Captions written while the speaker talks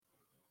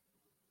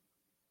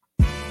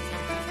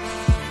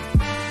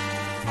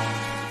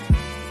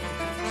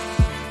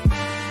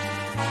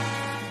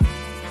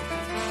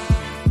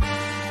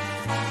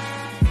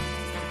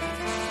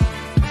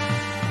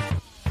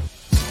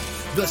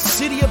The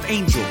City of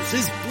Angels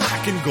is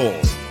black and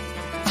gold.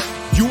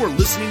 You are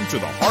listening to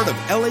the Heart of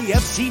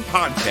LAFC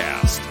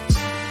podcast.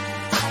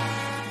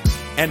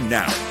 And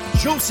now,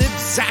 Joseph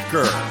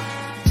Zacher.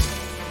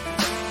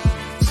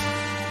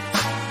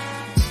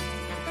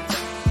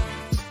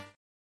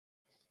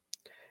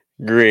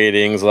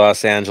 Greetings,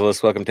 Los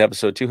Angeles. Welcome to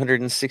episode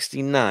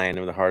 269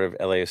 of the Heart of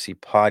LAFC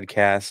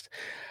podcast.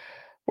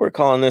 We're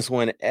calling this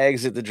one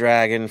Exit the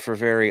Dragon for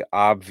very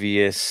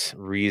obvious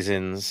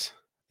reasons.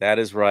 That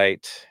is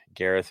right.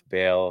 Gareth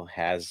Bale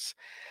has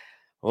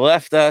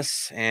left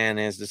us and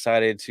has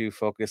decided to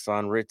focus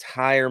on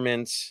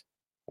retirement.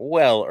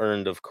 Well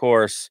earned, of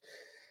course,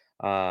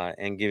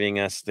 and giving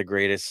us the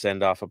greatest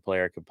send-off a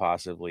player could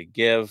possibly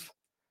give,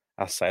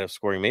 outside of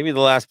scoring maybe the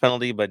last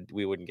penalty, but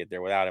we wouldn't get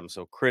there without him.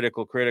 So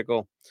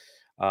critical.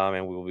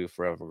 And we will be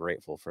forever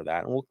grateful for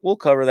that. And we'll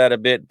cover that a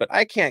bit, but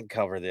I can't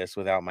cover this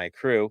without my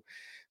crew.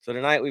 So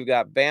tonight we've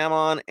got Bam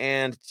on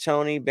and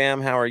Tony. Bam,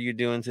 how are you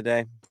doing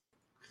today?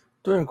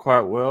 Doing quite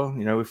well.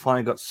 You know, we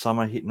finally got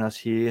summer hitting us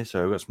here,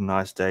 so we've got some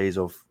nice days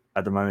of,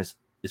 at the moment,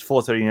 it's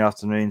 4:30 in the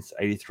afternoon, it's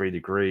 83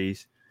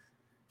 degrees.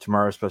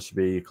 Tomorrow's supposed to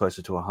be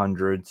closer to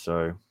 100,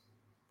 so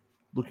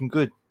looking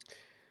good.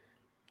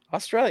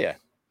 Australia.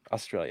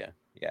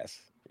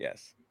 Yes.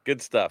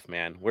 Good stuff,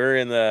 man. We're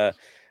in the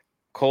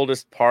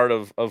coldest part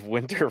of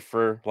winter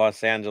for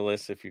Los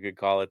Angeles, if you could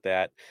call it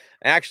that.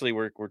 Actually,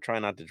 we're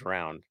trying not to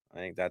drown. I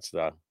think that's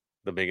the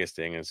biggest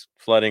thing is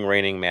flooding,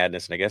 raining,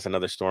 madness, and I guess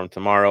another storm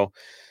tomorrow.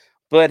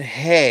 But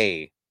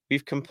hey,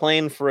 we've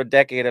complained for a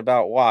decade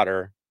about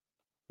water,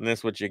 and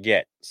that's what you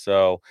get.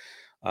 So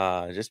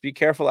just be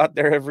careful out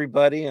there,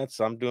 everybody.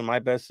 I'm doing my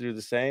best to do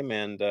the same,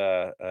 and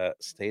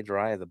stay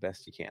dry the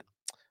best you can.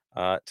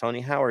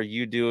 Tony, how are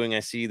you doing? I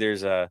see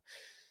there's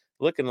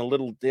looking a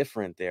little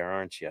different there,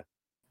 aren't you?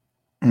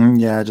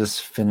 Yeah, I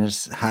just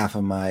finished half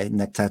of my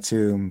neck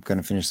tattoo. I'm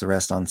going to finish the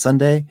rest on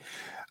Sunday.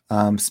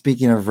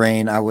 Speaking of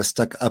rain, I was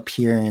stuck up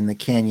here in the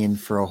canyon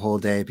for a whole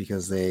day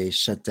because they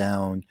shut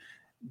down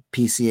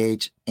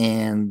PCH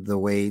and the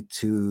way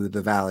to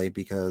the valley,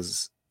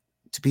 because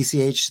to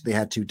PCH they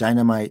had to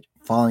dynamite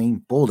falling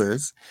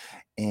boulders,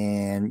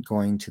 and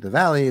going to the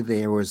valley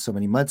there was so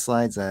many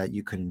mudslides that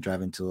you couldn't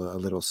drive into a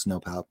little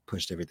snowplow,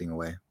 pushed everything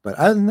away. But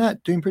other than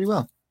that, doing pretty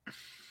well.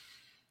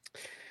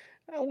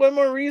 One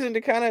more reason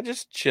to kind of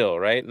just chill,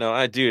 right?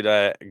 No, dude,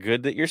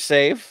 good that you're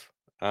safe.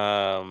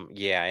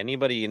 Yeah,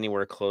 anybody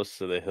anywhere close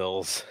to the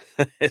hills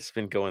has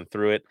been going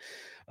through it.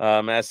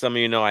 As some of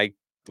you know, I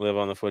live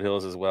on the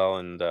foothills as well,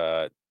 and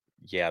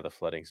yeah, the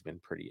flooding's been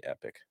pretty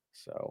epic.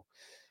 So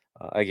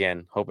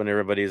again, hoping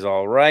everybody's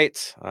all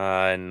right,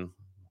 and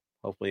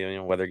hopefully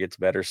weather gets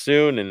better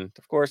soon. And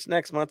of course,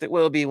 next month it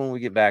will be when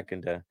we get back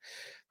into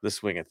the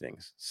swing of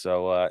things.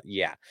 So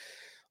yeah.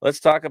 Let's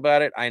talk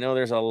about it. I know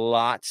there's a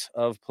lot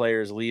of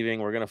players leaving.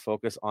 We're going to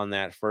focus on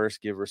that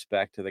first, give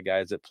respect to the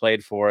guys that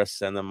played for us,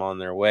 send them on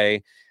their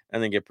way,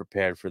 and then get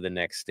prepared for the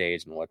next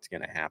stage and what's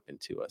going to happen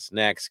to us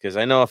next. Because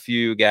I know a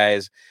few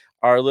guys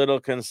are a little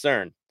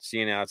concerned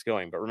seeing how it's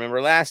going. But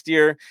remember last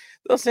year,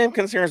 those same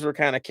concerns were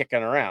kind of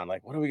kicking around.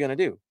 Like, what are we going to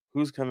do?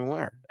 Who's coming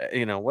where?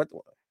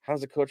 How's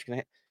the coach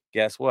going to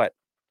guess what?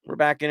 We're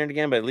back in it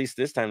again, but at least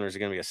this time there's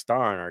going to be a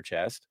star on our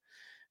chest.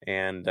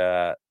 And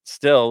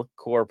still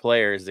core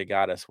players that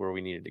got us where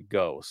we needed to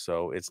go.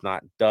 So it's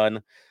not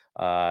done.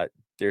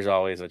 There's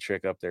always a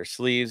trick up their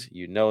sleeves.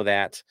 You know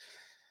that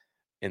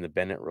in the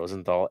Bennett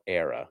Rosenthal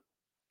era.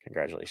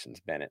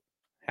 Congratulations, Bennett.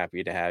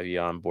 Happy to have you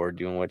on board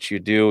doing what you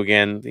do.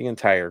 Again, the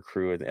entire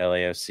crew at the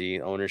LAFC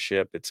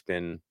ownership. It's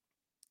been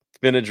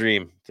a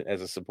dream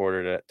as a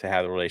supporter to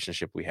have the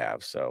relationship we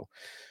have. So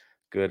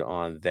good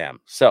on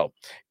them. So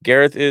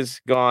Gareth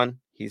is gone.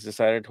 He's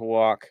decided to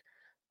walk.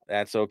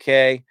 That's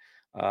okay.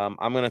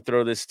 I'm going to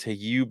throw this to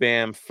you,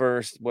 Bam,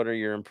 first. What are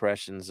your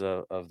impressions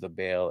of the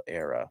Bale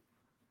era?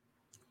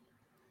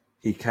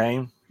 He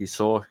came, he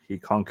saw, he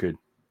conquered.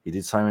 He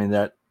did something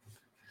that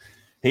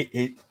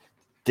he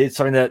did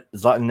something that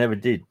Zlatan never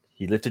did.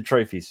 He lifted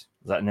trophies.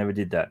 Zlatan never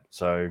did that.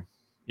 So,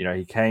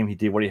 he came, he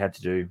did what he had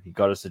to do. He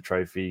got us the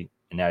trophy,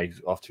 and now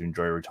he's off to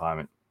enjoy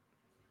retirement.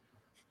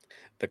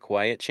 The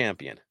quiet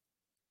champion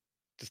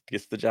just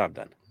gets the job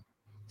done.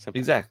 Simple.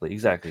 Exactly.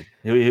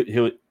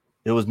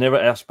 He was never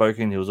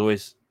outspoken. He was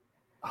always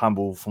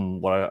humble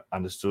from what I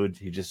understood.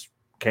 He just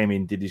came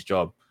in, did his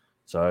job.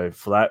 So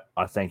for that,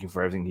 I thank him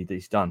for everything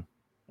he's done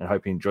and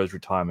hope he enjoys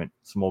retirement.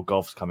 Some more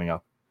golf's coming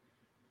up.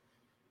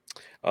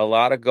 A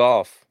lot of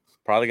golf.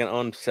 Probably going to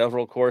own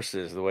several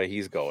courses the way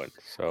he's going.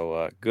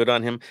 So good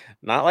on him.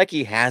 Not like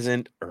he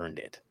hasn't earned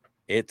it.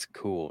 It's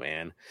cool,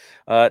 man.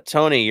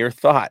 Tony, your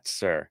thoughts,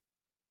 sir?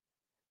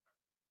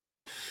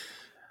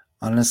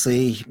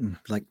 Honestly,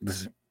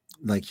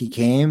 like he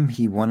came,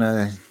 he won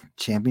a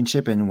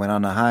championship and went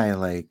on a high.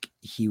 Like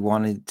he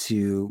wanted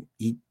to,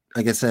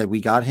 like I said, we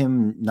got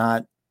him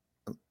not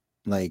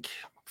like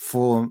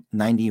full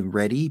 90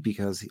 ready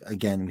because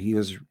again, he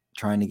was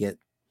trying to get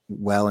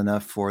well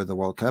enough for the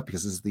World Cup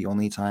because this is the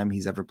only time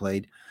he's ever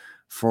played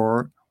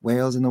for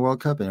Wales in the World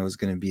Cup, and it was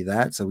going to be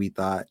that. So we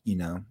thought,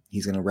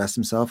 he's going to rest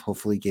himself.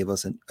 Hopefully gave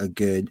us a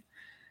good,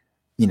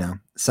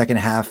 second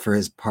half for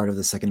his part of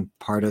the second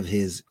part of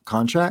his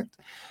contract.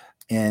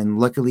 And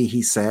luckily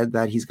he said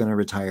that he's going to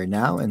retire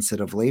now instead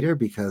of later,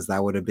 because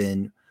that would have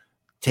been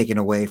taken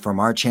away from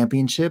our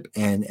championship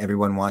and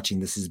everyone watching.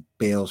 This is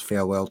Bale's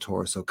farewell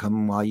tour, so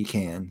come while you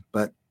can.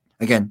 But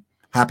again,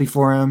 happy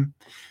for him.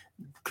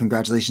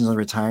 Congratulations on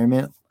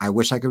retirement. I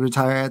wish I could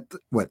retire at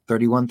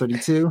 31,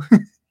 32.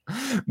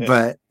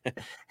 But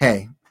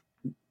hey,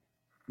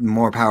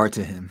 more power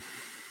to him.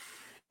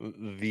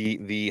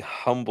 The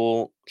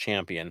humble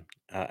champion,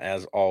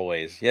 as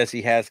always. Yes,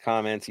 he has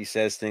comments, he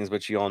says things,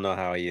 but you all know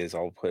how he is.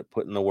 All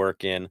putting the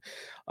work in.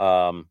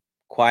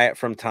 Quiet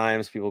from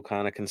times, people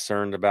kind of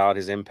concerned about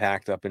his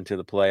impact up into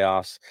the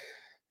playoffs.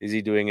 Is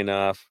he doing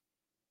enough?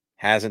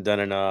 Hasn't done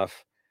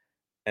enough.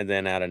 And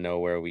then out of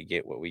nowhere, we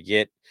get what we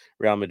get.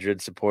 Real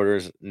Madrid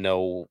supporters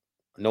know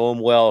him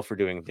well for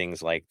doing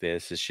things like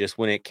this. It's just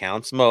when it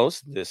counts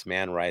most, this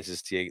man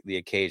rises to the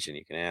occasion.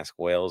 You can ask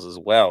Wales as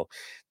well.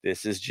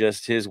 This is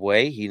just his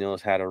way. He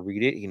knows how to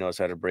read it. He knows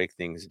how to break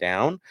things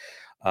down.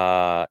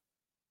 Not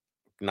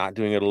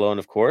doing it alone,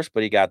 of course,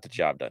 but he got the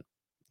job done.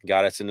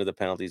 Got us into the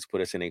penalties,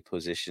 put us in a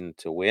position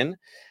to win.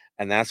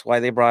 And that's why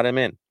they brought him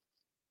in.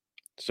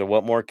 So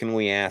what more can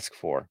we ask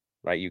for?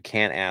 Right? You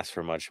can't ask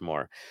for much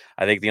more.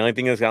 I think the only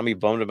thing that's got me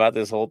bummed about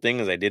this whole thing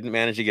is I didn't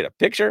manage to get a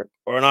picture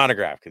or an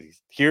autograph because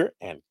he's here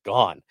and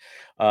gone.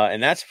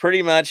 And that's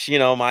pretty much,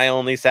 my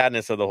only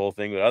sadness of the whole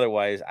thing. But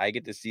otherwise, I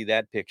get to see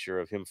that picture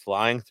of him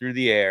flying through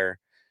the air,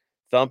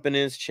 thumping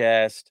his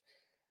chest.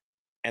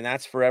 And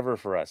that's forever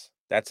for us.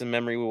 That's a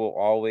memory we will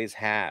always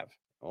have.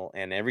 Well,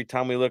 and every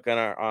time we look on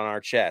our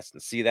chest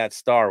and see that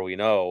star, we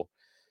know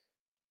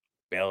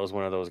Bale is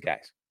one of those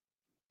guys.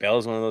 Bale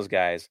is one of those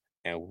guys.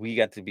 And we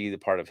got to be the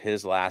part of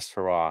his last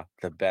hurrah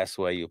the best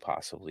way you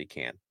possibly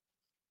can.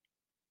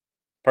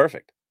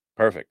 Perfect.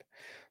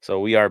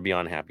 So we are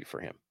beyond happy for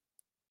him.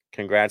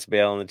 Congrats,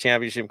 Bale, on the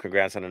championship.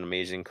 Congrats on an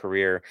amazing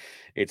career.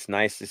 It's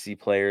nice to see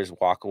players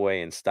walk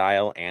away in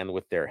style and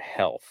with their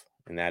health,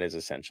 and that is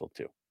essential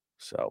too.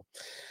 So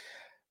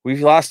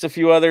we've lost a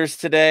few others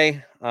today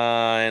in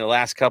the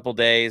last couple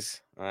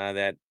days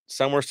that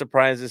some were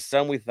surprises.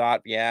 Some we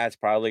thought, yeah, it's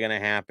probably going to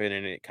happen,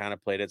 and it kind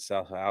of played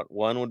itself out.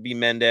 One would be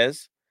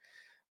Mendes.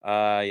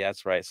 Yeah,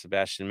 that's right.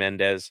 Sebastian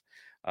Mendes.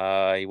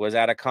 He was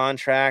out of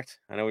contract.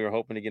 I know we were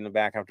hoping to get him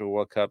back after the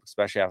World Cup,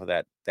 especially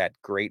after that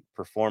great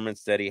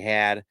performance that he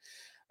had.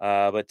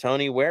 But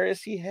Tony, where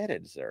is he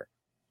headed, sir?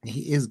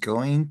 He is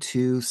going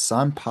to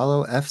Sao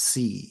Paulo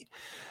FC.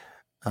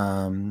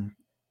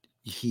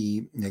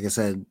 He, like I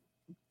said,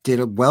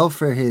 did well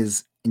for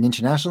his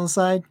international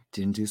side.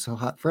 Didn't do so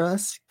hot for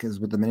us because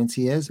with the minutes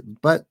he is.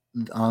 But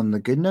on the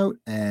good note,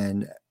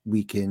 and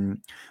we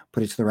can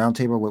put it to the round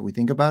table what we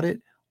think about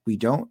it. We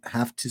don't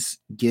have to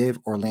give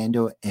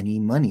Orlando any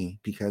money,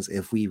 because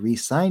if we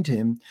re-signed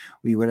him,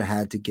 we would have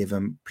had to give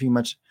him pretty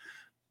much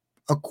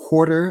a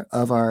quarter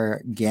of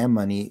our GAM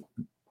money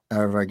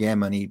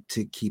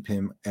to keep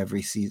him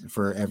every season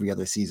for every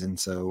other season.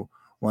 So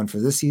one for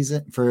this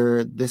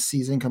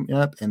season coming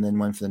up, and then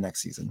one for the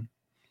next season.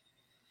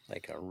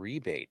 Like a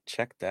rebate.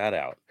 Check that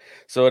out.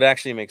 So it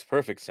actually makes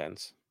perfect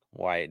sense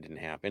why it didn't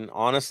happen.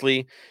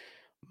 Honestly,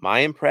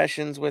 my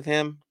impressions with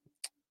him,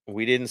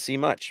 we didn't see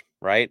much,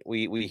 right?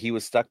 He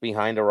was stuck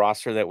behind a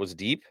roster that was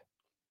deep.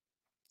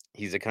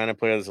 He's the kind of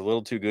player that's a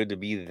little too good to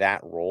be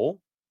that role,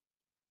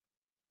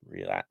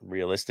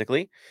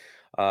 realistically.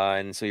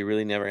 And so he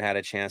really never had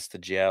a chance to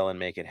gel and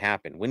make it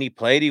happen. When he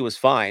played, he was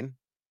fine.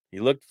 He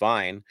looked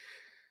fine.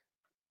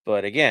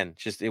 But again,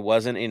 just it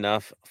wasn't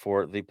enough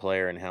for the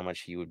player and how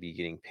much he would be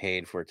getting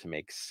paid for it to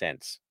make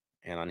sense.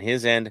 And on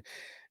his end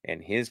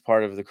and his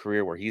part of the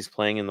career where he's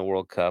playing in the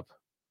World Cup,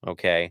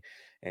 okay,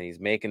 and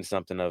he's making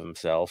something of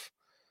himself,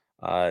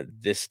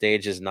 this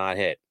stage is not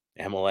hit.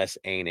 MLS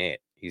ain't it.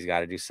 He's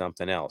got to do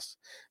something else.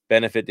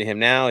 Benefit to him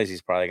now is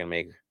he's probably going to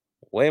make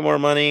way more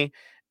money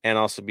and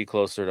also be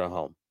closer to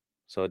home.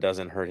 So it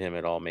doesn't hurt him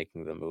at all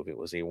making the move. It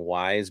was a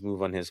wise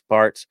move on his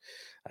part.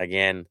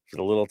 Again, for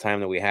the little time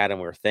that we had him,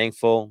 we were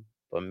thankful.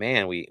 But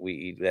man,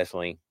 we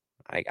definitely,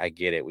 I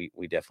get it.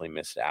 We definitely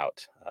missed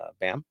out.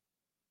 Bam.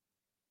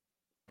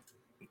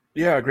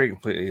 Yeah, I agree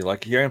completely.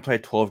 Like, he only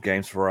played 12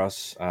 games for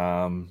us,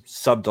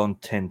 subbed on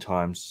 10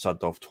 times,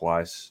 subbed off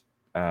twice,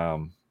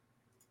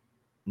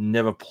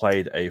 never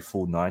played a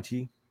full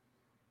 90.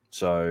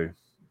 So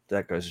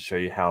that goes to show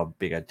you how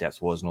big our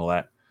depth was and all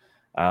that.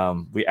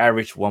 We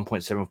averaged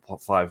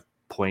 1.75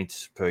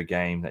 points per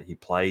game that he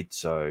played.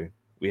 So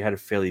we had a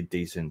fairly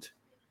decent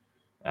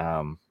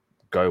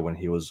go when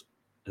he was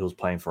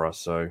playing for us.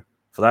 So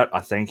for that,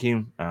 I thank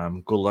him.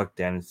 Good luck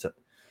down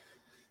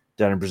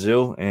in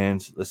Brazil,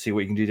 and let's see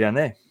what you can do down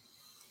there.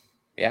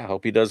 Yeah, I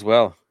hope he does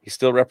well. He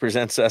still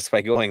represents us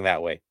by going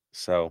that way.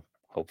 So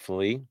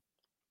hopefully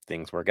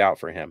things work out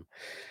for him.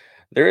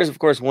 There is, of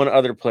course, one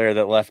other player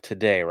that left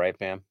today, right,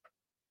 Bam?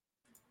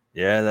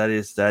 Yeah, that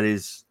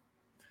is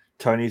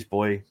Tony's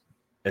boy,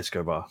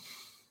 Escobar.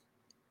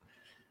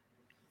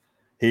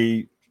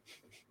 He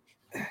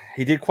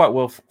did quite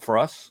well for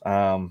us.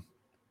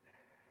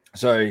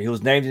 So he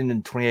was named in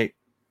the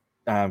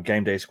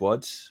game day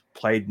squads,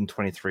 played in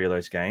 23 of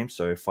those games,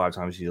 so 5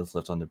 times he was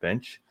left on the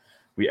bench.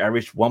 We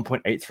averaged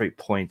 1.83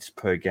 points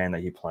per game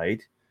that he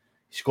played.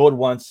 He scored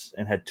once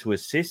and had 2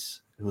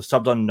 assists. He was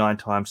subbed on 9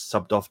 times,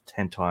 subbed off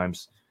 10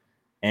 times.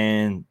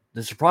 And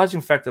the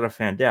surprising fact that I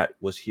found out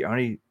was he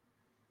only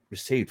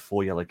received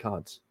 4 yellow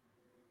cards.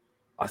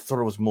 I thought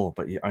it was more,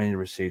 but he only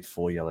received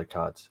 4 yellow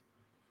cards.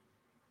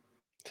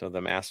 So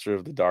the master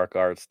of the dark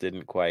arts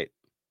didn't quite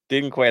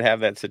have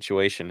that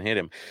situation hit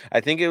him.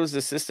 I think it was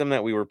the system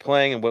that we were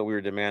playing and what we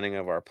were demanding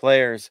of our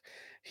players.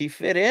 He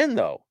fit in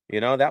though.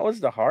 That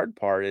was the hard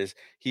part, is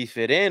he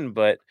fit in,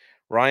 but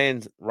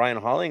Ryan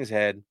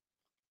Hollingshead,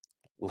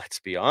 let's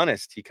be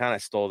honest, he kind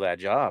of stole that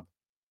job.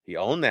 He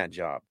owned that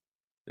job.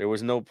 There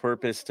was no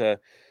purpose to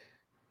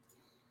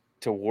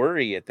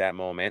worry at that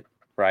moment,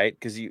 right?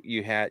 Because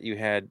you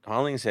had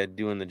Hollingshead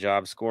doing the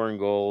job, scoring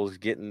goals,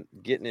 getting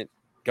it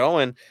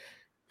going.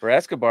 For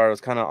Escobar, it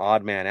was kind of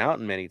odd man out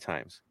in many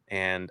times.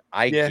 And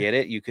I get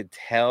it. You could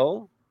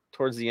tell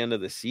towards the end of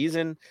the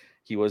season,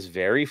 he was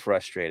very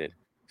frustrated,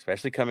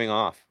 especially coming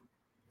off.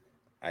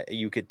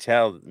 You could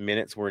tell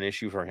minutes were an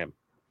issue for him.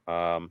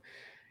 The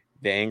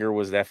anger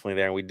was definitely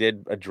there. And we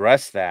did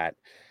address that,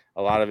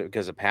 a lot of it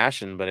because of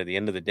passion. But at the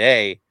end of the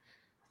day,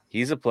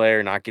 he's a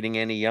player not getting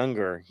any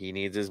younger. He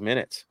needs his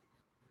minutes.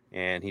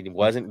 And he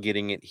wasn't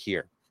getting it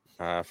here.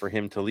 For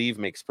him to leave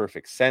makes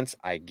perfect sense.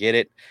 I get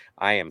it.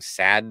 I am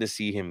sad to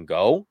see him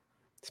go,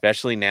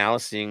 especially now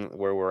seeing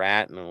where we're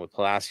at and with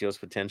Palacios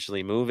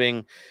potentially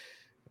moving.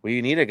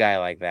 We need a guy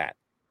like that.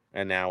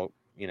 And now,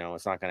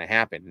 it's not going to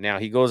happen. Now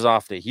he goes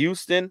off to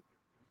Houston.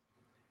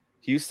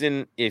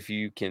 Houston, if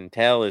you can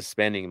tell, is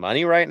spending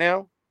money right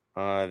now.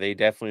 They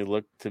definitely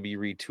look to be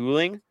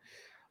retooling.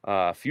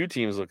 A few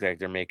teams look like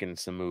they're making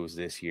some moves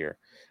this year.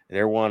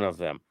 They're one of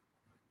them.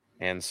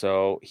 And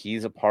so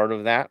he's a part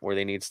of that where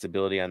they need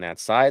stability on that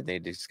side. They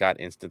just got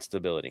instant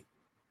stability.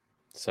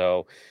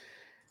 So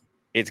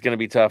it's going to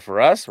be tough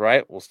for us,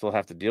 right? We'll still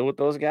have to deal with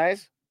those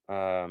guys.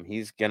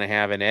 He's going to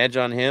have an edge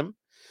on him.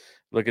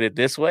 Look at it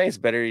this way. It's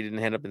better he didn't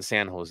end up in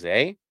San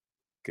Jose,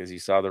 because you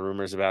saw the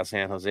rumors about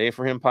San Jose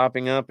for him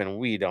popping up, and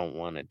we don't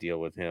want to deal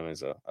with him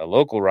as a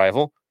local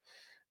rival.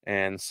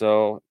 And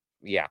so,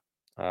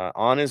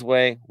 on his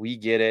way. We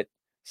get it.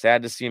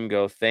 Sad to see him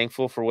go.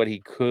 Thankful for what he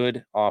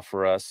could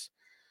offer us.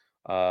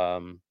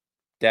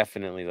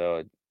 Definitely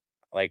though,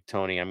 like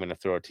Tony, I'm going to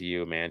throw it to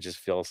you, man. It just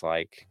feels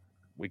like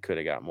we could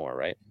have got more,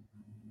 right?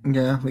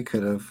 Yeah, we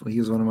could have. He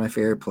was one of my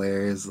favorite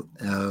players.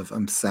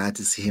 I'm sad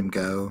to see him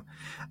go.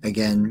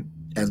 Again,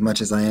 as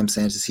much as I am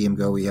sad to see him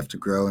go, we have to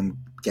grow and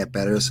get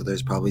better. So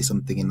there's probably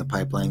something in the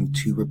pipeline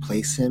to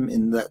replace him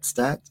in that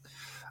stat.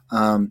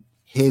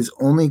 His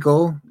only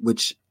goal,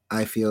 which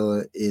I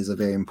feel is a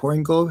very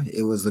important goal,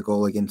 it was the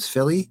goal against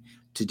Philly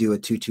to do a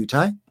 2-2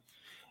 tie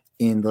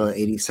in the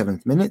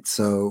 87th minute.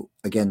 So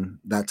again,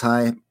 that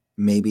tie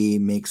maybe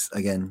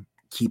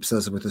keeps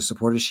us with the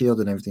supporter shield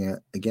and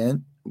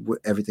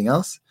everything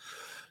else.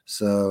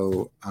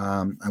 So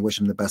I wish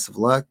him the best of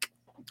luck.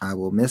 I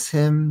will miss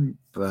him,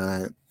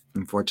 but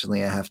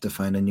unfortunately I have to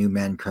find a new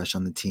man crush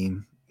on the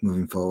team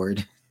moving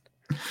forward.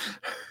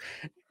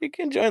 You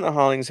can join the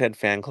Hollingshead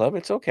fan club.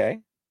 It's okay.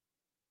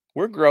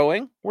 We're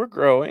growing.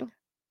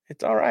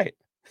 It's all right.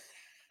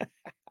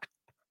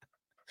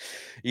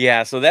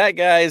 Yeah, so that,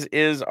 guys,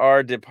 is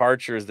our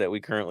departures that we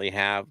currently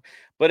have.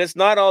 But it's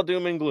not all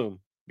doom and gloom,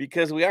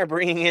 because we are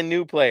bringing in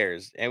new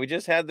players. And we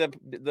just had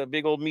the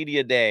big old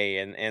media day,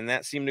 and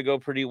that seemed to go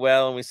pretty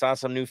well. And we saw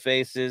some new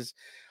faces.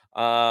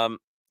 The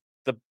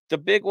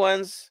big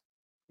ones,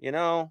 I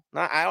don't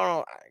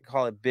know, I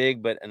call it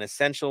big, but an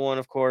essential one,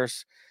 of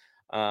course.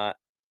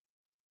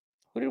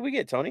 Who did we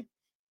get, Tony?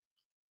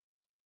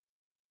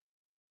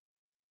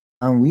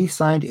 We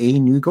signed a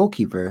new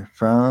goalkeeper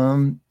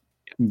from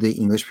the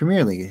English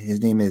Premier League. His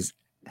name is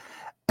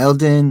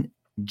Eldin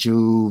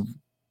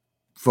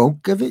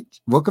Vukovic.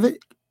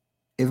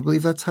 I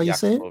believe that's how you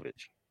say it.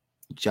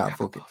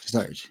 Jakovic.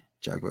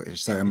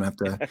 Sorry, I'm gonna have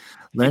to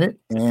learn it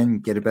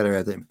and get it better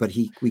at it. But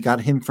we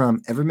got him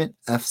from Everton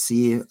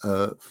FC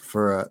to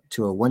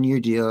a 1-year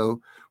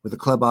deal with a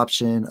club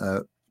option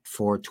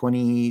for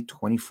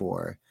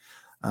 2024.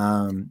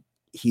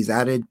 He's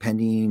added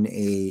pending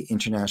a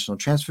international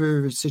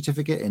transfer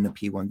certificate and a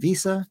P1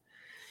 visa.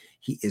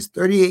 He is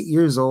 38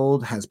 years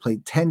old, has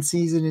played 10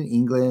 seasons in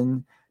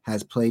England,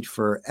 has played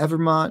for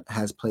Everton,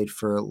 has played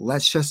for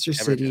Leicester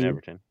City.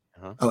 Everton.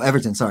 Uh-huh. Oh,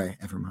 Everton. Sorry.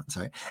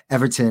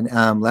 Everton,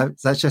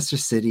 Leicester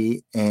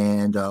City,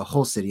 and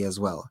Hull City as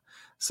well.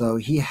 So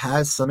he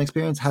has some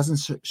experience, hasn't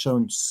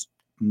shown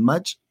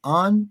much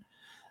on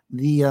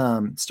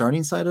the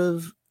starting side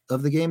of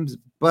the games,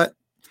 but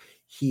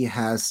he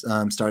has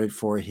started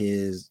for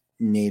his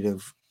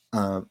native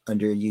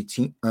under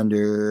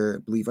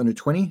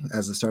 20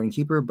 as a starting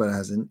keeper, but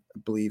hasn't, I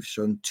believe,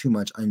 shown too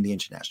much on the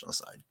international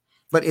side.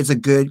 But he's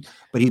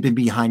been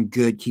behind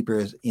good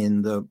keepers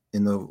in the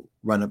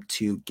run up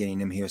to getting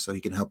him here, so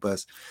he can help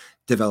us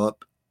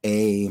develop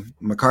a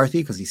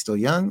McCarthy because he's still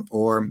young,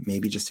 or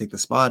maybe just take the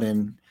spot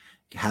and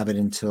have it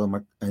until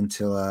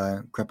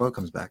Crepeau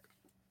comes back.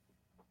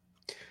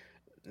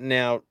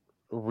 Now,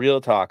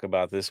 real talk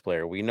about this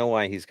player. We know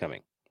why he's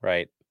coming,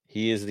 right?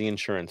 He is the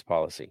insurance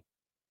policy.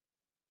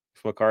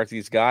 If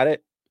McCarthy's got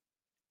it,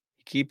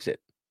 he keeps it,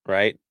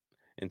 right?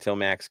 Until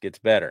Max gets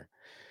better.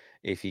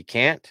 If he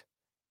can't,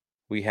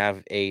 we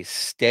have a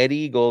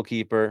steady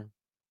goalkeeper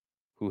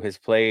who has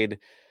played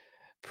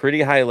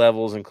pretty high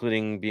levels,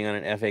 including being on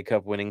an FA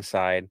Cup winning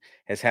side,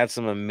 has had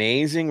some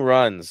amazing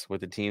runs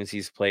with the teams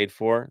he's played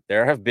for.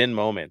 There have been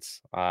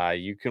moments.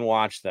 You can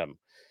watch them.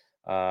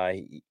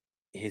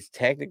 His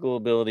technical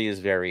ability is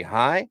very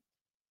high.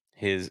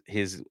 His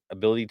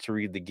ability to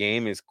read the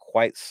game is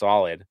quite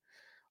solid.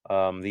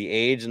 The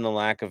age and the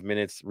lack of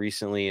minutes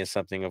recently is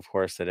something, of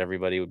course, that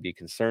everybody would be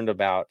concerned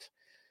about.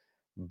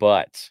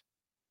 But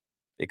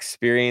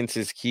experience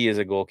is key as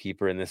a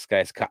goalkeeper, and this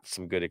guy's got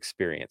some good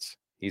experience.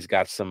 He's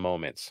got some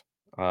moments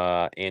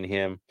in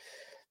him.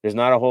 There's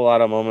not a whole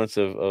lot of moments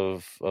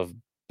of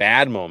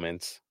bad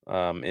moments.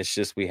 It's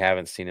just we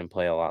haven't seen him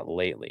play a lot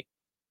lately.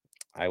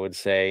 I would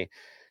say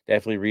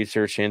definitely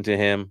research into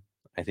him.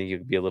 I think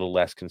you'd be a little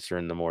less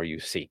concerned the more you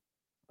see.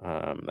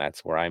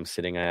 That's where I'm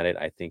sitting at it.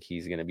 I think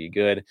he's going to be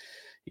good.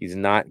 He's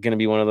not going to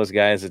be one of those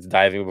guys that's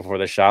diving before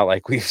the shot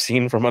like we've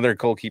seen from other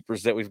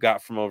goalkeepers that we've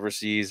got from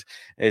overseas.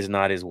 Is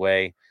not his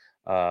way.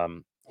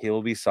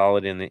 He'll be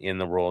solid in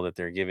the role that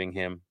they're giving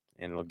him,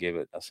 and it'll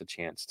give us a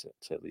chance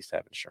to at least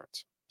have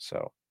insurance.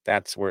 So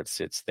that's where it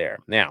sits there.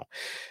 Now,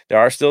 there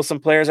are still some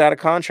players out of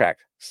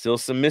contract, still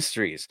some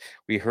mysteries.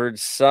 We heard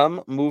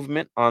some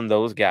movement on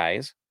those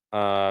guys,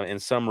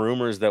 and some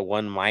rumors that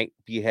one might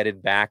be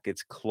headed back.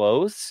 It's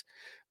close,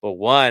 but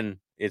one,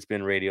 it's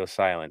been radio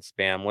silence.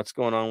 Bam, what's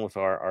going on with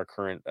our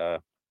current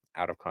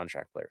out of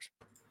contract players?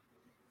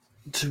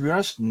 To be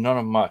honest,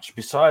 not much.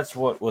 Besides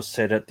what was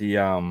said at the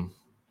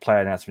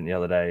player announcement the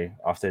other day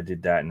after they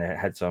did that, and they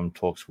had some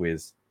talks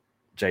with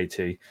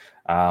JT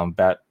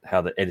about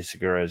how the Eddie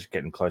Segura is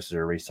getting closer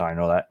to re-sign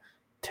and all that.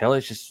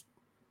 Taylor's just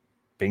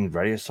being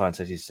radio silence,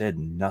 as you said.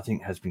 Nothing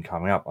has been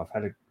coming up. I've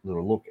had a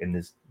little look, and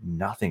there's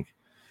nothing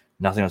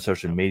on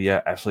social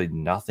media, absolutely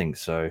nothing.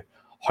 So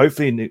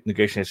hopefully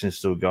negotiation is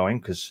still going,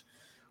 because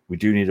we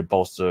do need to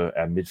bolster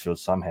our midfield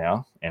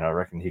somehow, and I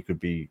reckon he could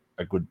be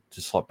a good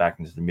to slot back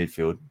into the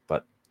midfield.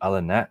 But other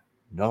than that,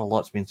 not a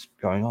lot's been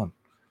going on.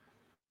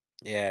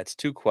 Yeah, it's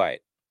too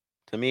quiet.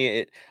 To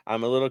me,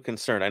 I'm a little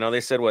concerned. I know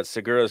they said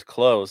Segura's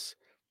close.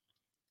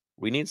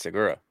 We need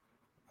Segura.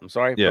 I'm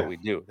sorry, Yeah. but we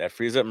do. That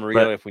frees up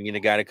Murillo. If we need a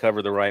guy to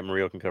cover the right,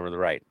 Murillo can cover the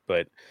right.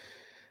 But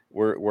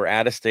we're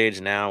at a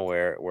stage now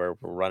where we're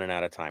running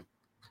out of time,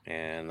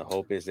 and the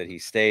hope is that he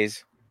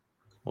stays.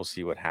 We'll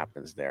see what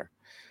happens there.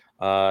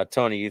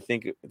 Tony, you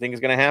think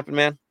it's gonna happen,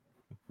 man?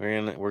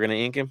 We're gonna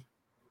ink him.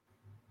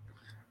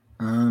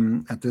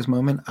 At this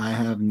moment, I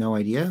have no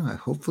idea.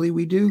 Hopefully,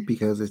 we do,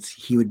 because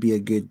he would be a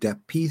good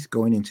depth piece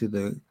going into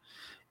the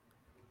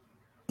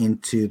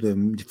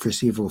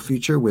foreseeable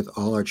future with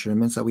all our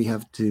tournaments that we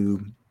have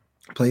to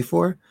play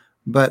for.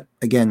 But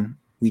again,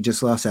 we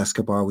just lost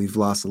Escobar. We've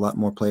lost a lot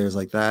more players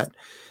like that.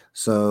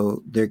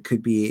 So there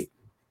could be,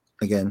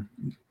 again,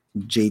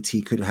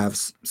 JT could have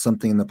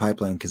something in the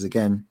pipeline, because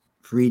again,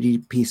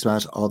 3D piece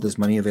match, all this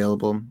money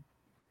available.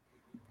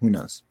 Who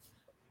knows?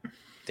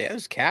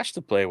 There's cash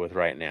to play with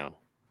right now.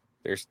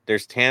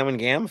 There's TAM and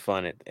GAM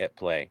fun at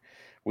play.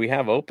 We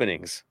have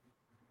openings,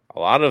 a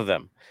lot of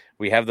them.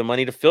 We have the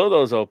money to fill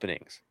those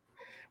openings.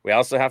 We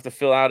also have to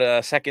fill out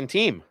a second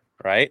team,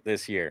 right,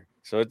 this year.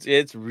 So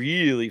it's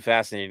really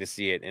fascinating to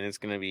see it, and it's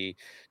going to be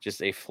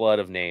just a flood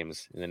of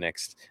names in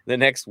the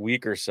next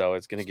week or so.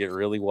 It's going to get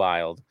really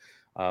wild.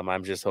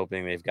 I'm just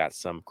hoping they've got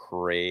some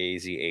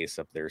crazy ace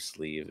up their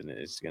sleeve, and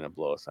it's going to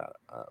blow us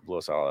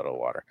all out of the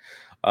water.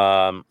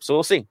 So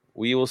we'll see.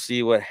 We will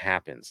see what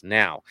happens.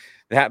 Now,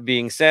 that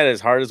being said,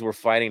 as hard as we're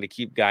fighting to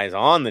keep guys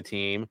on the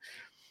team,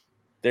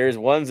 there's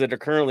ones that are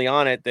currently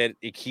on it that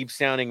it keeps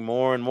sounding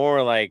more and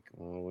more like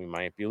we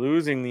might be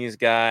losing these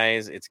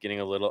guys. It's getting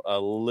a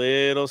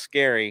little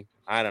scary.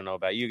 I don't know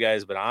about you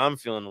guys, but I'm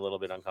feeling a little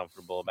bit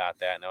uncomfortable about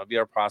that. And that would be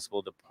our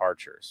possible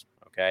departures.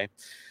 Okay.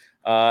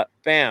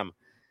 Bam.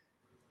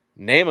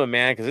 Name them,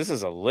 man, because this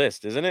is a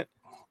list, isn't it?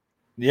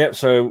 Yeah,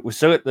 so we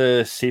still got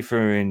the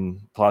Sifu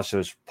and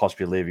Palacios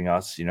possibly leaving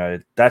us. You know,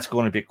 that's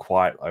gone a bit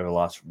quiet over the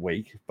last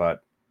week,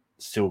 but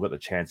still got the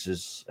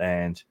chances.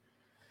 And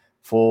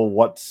for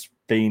what's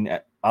been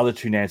other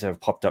two names that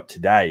have popped up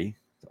today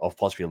of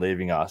possibly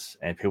leaving us,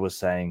 and people are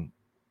saying,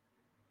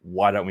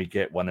 why don't we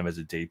get one of them as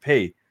a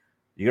DP?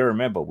 You got to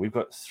remember, we've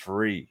got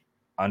 3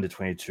 under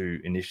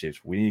 22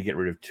 initiatives. We need to get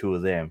rid of 2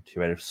 of them to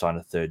be able to sign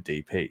a third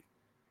DP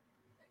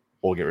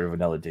or get rid of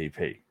another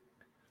DP.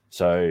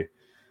 So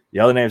the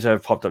other names that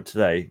have popped up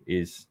today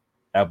is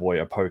our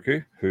boy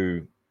Opoku,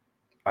 who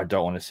I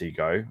don't want to see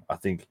go. I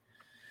think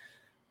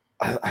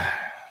I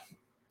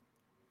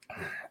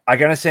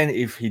can understand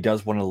if he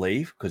does want to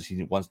leave because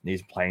he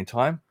needs playing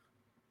time,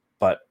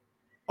 but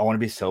I want to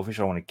be selfish.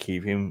 I want to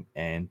keep him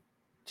and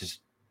just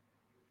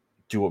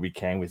do what we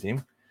can with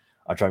him.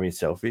 I try to be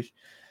selfish.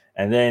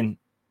 And then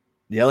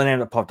the other name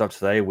that popped up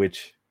today,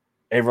 which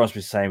everyone's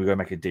been saying we've got to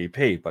make a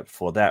DP, but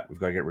for that, we've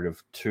got to get rid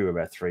of 2 of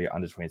our 3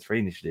 under 23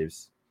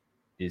 initiatives,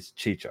 is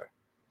Chicho.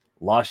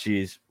 Last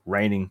year's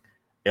reigning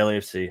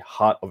LAFC,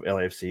 Heart of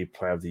LAFC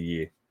Player of the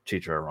Year,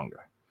 Chicho Arongo.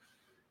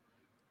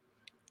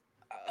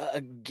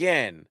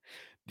 Again,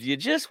 do you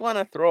just want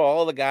to throw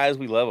all the guys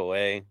we love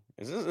away?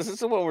 Is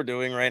this what we're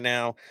doing right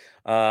now?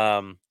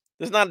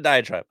 This is not a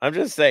diatribe. I'm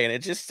just saying, it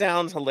just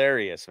sounds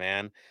hilarious,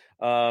 man.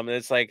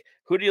 It's like,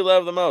 who do you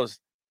love the most?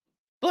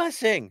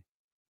 Blessing.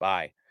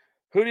 Bye.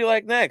 Who do you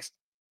like next?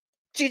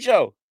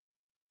 Chicho.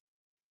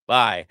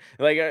 Bye.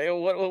 Like,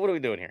 what are we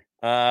doing here?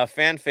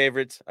 Fan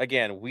favorites.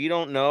 Again, we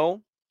don't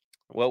know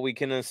what we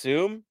can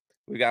assume.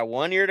 We got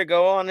 1 year to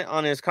go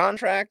on his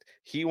contract.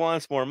 He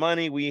wants more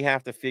money. We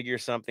have to figure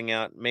something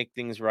out, make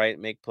things right,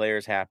 make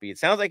players happy. It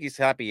sounds like he's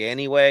happy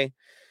anyway.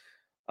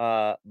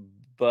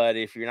 But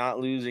if you're not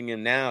losing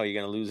him now, you're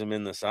going to lose him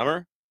in the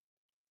summer.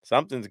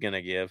 Something's going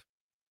to give,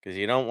 because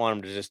you don't want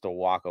him to just to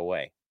walk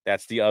away.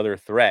 That's the other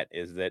threat,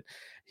 is that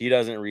he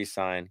doesn't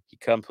re-sign. He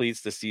completes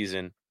the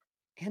season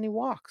and he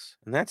walks,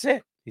 and that's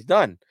it. He's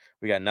done.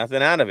 We got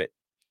nothing out of it.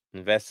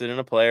 Invested in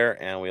a player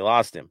and we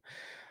lost him.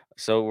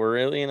 So we're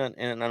really in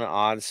an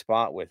odd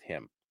spot with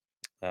him.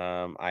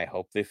 I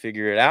hope they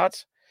figure it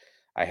out.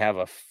 I have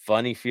a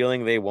funny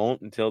feeling they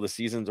won't until the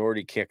season's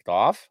already kicked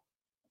off,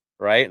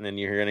 right? And then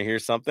you're going to hear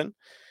something.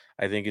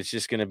 I think it's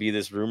just going to be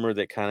this rumor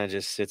that kind of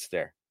just sits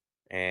there.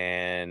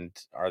 And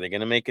are they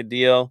going to make a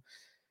deal?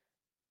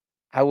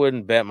 I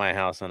wouldn't bet my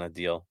house on a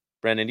deal.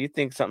 Brendan, do you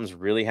think something's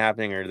really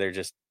happening, or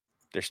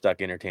they're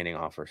stuck entertaining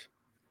offers?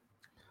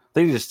 I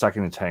think they're just stuck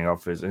entertaining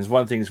offers. And it's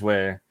one of the things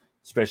where,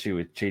 especially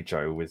with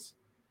Chicho, with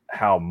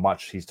how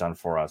much he's done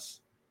for us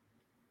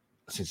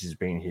since he's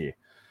been here,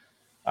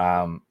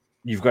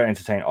 you've got to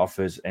entertain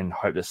offers and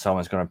hope that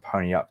someone's going to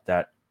pony up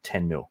that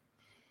 10 mil.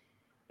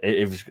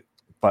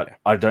 But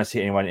I don't see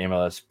anyone in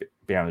MLS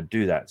being able to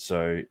do that.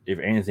 So if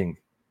anything,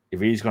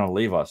 if he's going to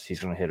leave us, he's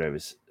going to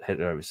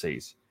head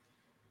overseas.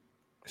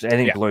 Because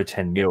anything below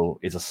 10 mil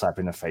is a slap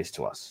in the face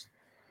to us,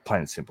 plain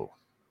and simple.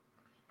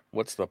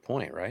 What's the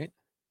point, right?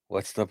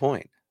 What's the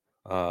point?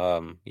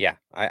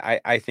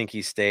 I think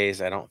he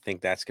stays. I don't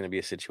think that's going to be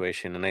a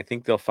situation, and I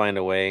think they'll find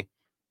a way.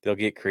 They'll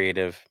get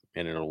creative,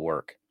 and it'll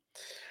work.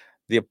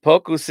 The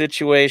Opoku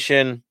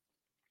situation,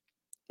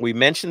 we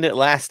mentioned it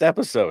last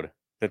episode,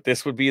 that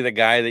this would be the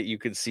guy that you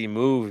could see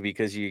move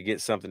because you get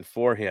something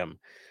for him.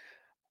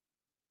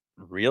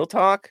 Real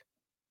talk,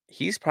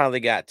 he's probably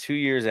got 2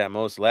 years at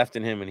most left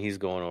in him, and he's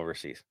going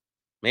overseas.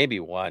 Maybe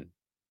 1,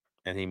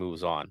 and he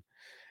moves on.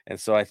 And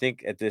so I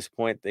think at this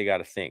point they got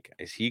to think: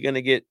 is he going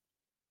to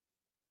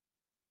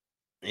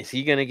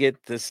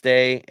get to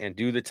stay and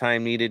do the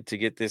time needed to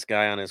get this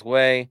guy on his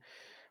way?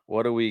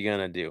 What are we going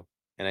to do?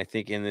 And I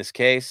think in this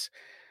case,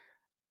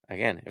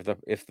 again,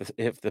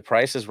 if the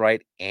price is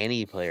right,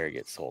 any player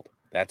gets sold.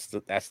 That's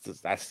the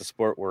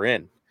sport we're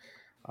in.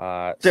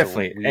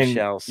 Definitely. So we and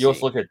shall see. You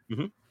also got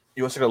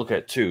to look at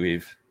it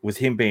too. With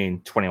him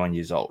being 21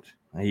 years old,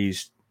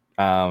 his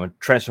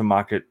transfer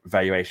market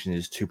valuation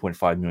is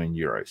 2.5 million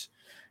euros.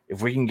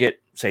 If we can get,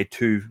 say,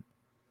 2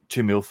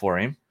 mil for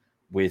him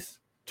with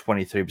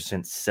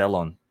 23% sell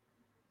on,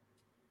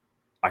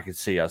 I could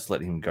see us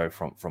letting him go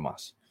from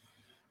us,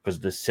 because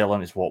the sell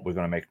on is what we're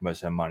going to make most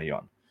of our money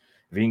on.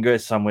 If he can go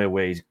somewhere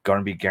where he's going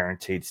to be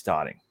guaranteed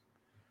starting,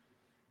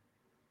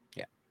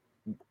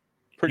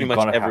 pretty much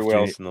everywhere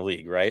else in the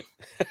league, right?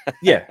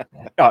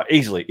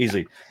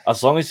 Easily.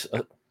 As long as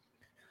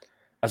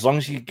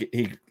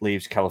he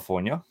leaves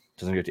California,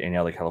 doesn't go to any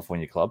other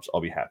California clubs,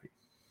 I'll be happy.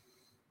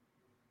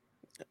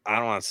 I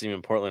don't want to see him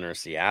in Portland or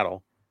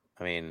Seattle.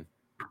 I mean,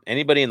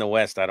 anybody in the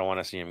West, I don't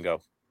want to see him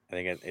go. I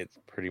think it's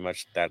pretty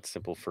much that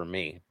simple for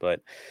me.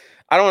 But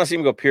I don't want to see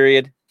him go,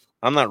 period.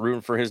 I'm not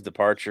rooting for his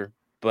departure,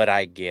 but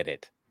I get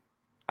it.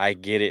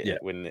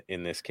 When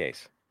in this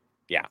case.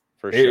 Yeah,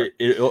 for sure.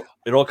 It all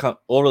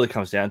really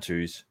comes down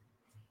to is,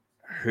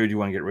 who do you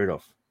want to get rid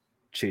of?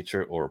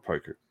 Chicho or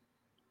Opoku?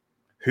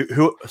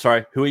 Who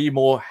are you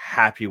more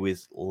happy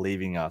with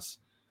leaving us?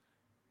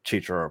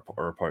 Chicho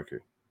or Opoku?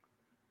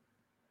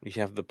 We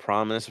have the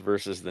promise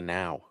versus the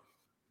now.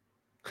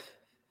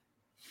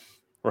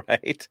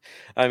 Right?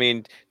 I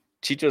mean,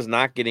 Chicho's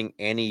not getting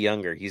any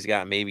younger. He's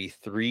got maybe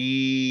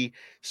 3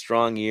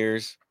 strong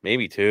years,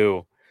 maybe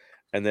 2,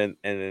 and then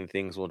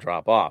things will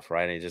drop off,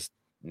 right? And just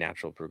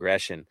natural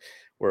progression.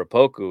 Where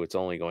Opoku, it's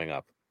only going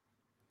up.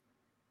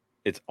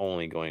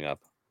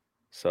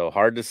 So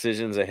hard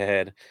decisions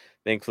ahead.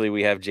 Thankfully,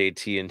 we have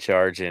JT in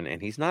charge,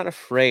 and he's not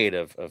afraid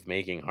of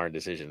making hard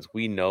decisions.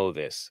 We know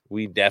this.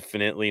 We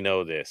definitely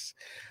know this.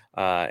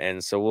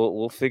 And so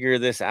we'll figure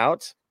this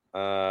out.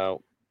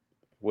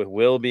 With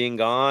Will being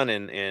gone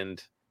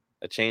and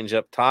a change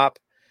up top.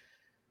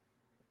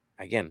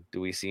 Again, do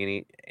we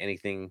see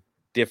anything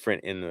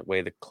different in the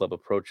way the club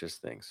approaches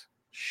things?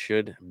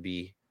 Should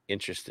be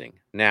interesting.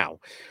 Now,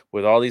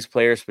 with all these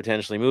players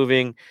potentially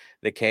moving,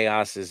 the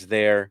chaos is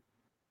there.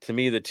 To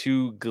me, the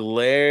 2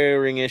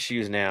 glaring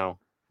issues,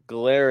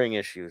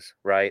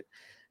 right,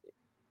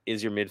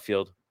 is your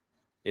midfield.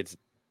 It's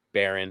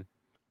barren.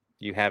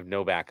 You have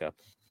no backup.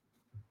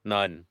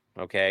 None.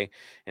 Okay.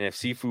 And if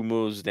Sifu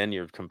moves, then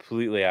you're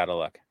completely out of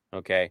luck.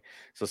 Okay,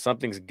 so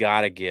something's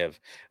got to give.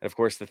 And of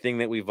course, the thing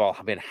that we've all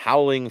been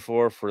howling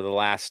for the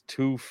last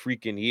 2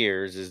 freaking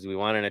years is we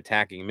want an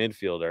attacking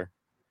midfielder.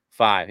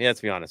 5. Yeah,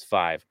 let's be honest,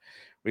 5.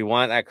 We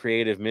want that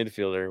creative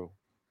midfielder.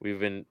 We've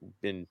been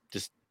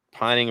just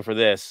pining for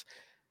this.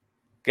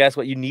 Guess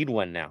what? You need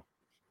one now.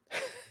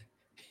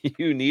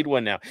 You need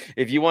one now.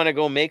 If you want to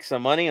go make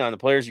some money on the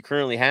players you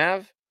currently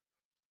have,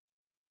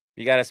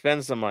 you got to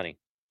spend some money.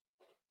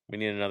 We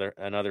need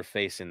another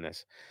face in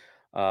this.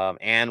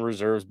 And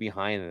reserves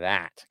behind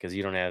that, because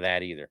you don't have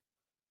that either.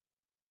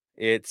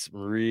 It's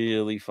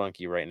really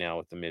funky right now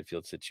with the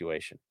midfield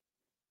situation.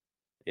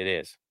 It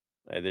is.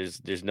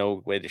 There's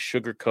no way to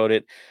sugarcoat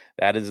it.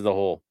 That is the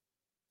whole.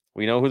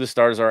 We know who the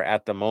stars are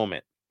at the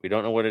moment. We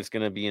don't know what it's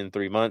going to be in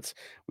 3 months.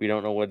 We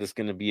don't know what it's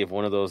going to be if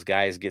one of those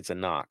guys gets a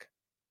knock.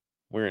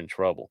 We're in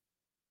trouble.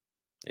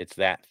 It's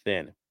that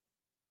thin.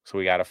 So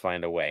we got to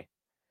find a way.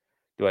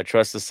 Do I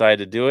trust the side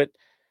to do it?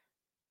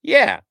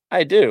 Yeah,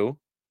 I do.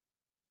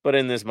 But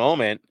in this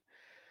moment,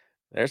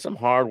 there's some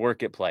hard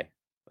work at play.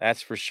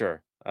 That's for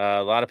sure.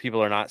 A lot of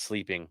people are not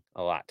sleeping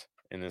a lot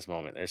in this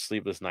moment. There's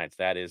sleepless nights.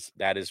 That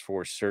is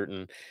for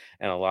certain,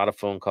 and a lot of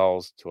phone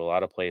calls to a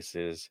lot of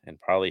places,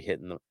 and probably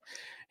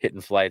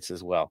hitting flights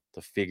as well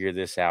to figure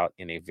this out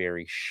in a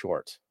very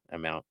short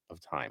amount of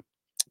time.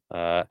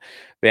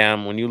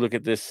 Bam, when you look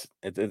at this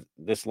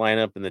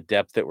lineup and the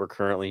depth that we're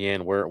currently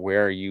in,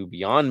 where are you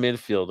beyond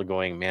midfield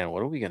going, man,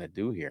 what are we going to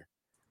do here?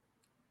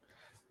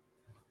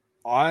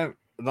 I'm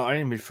not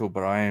only midfield,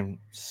 but I am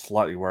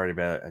slightly worried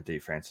about a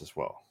defense as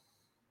well.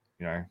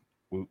 You know,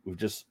 we've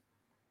just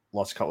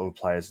lost a couple of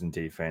players in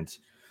defense.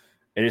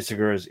 Eddie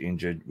Segura is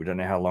injured. We don't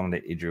know how long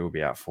the injury will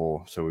be out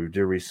for. So we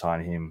do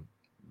re-sign him.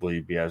 Will he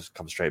be able to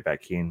come straight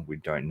back in? We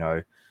don't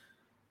know.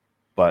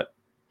 But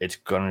it's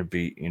going to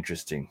be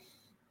interesting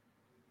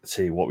to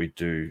see what we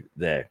do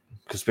there,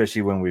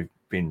 especially when we've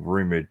been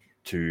rumored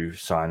to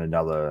sign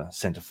another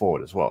center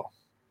forward as well.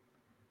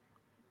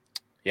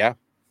 Yeah,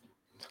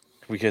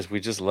 because we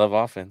just love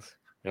offense.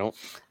 You know,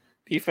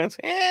 defense,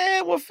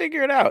 we'll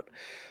figure it out.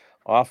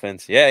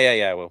 Offense,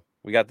 yeah. Well,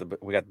 we got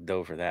the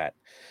dough for that.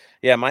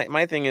 Yeah,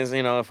 my thing is,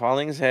 if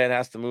Hollingshead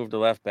has to move to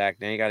left back,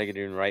 then you got to get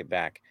in right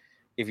back.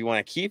 If you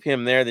want to keep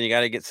him there, then you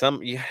got to get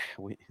some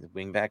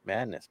wing back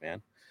madness,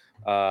 man.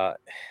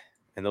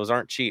 And those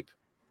aren't cheap.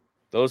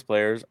 Those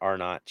players are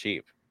not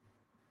cheap.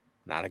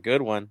 Not a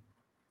good one.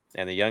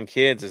 And the young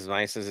kids, as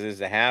nice as it is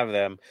to have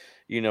them,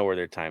 you know where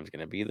their time's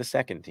going to be. The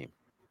second team.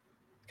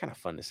 It's kind of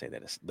fun to say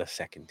that it's the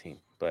second team,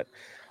 but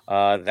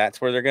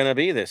that's where they're going to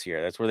be this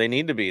year. That's where they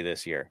need to be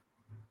this year.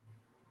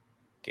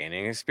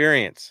 Gaining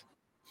experience.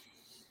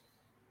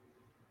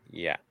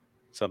 Yeah,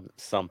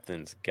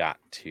 something's got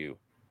to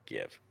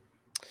give.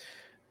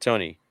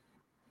 Tony,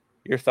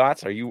 your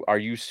thoughts? Are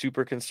you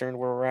super concerned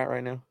where we're at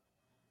right now?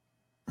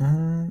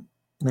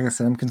 Like I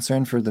said, I'm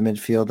concerned for the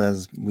midfield,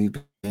 as we've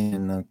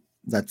been.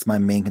 That's my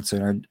main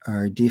concern.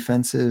 Our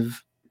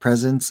defensive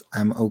presence,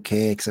 I'm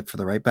okay, except for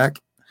the right back.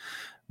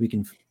 We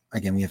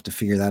have to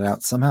figure that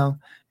out somehow.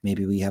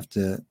 Maybe we have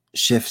to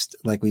shift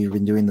like we've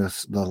been doing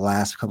the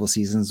last couple of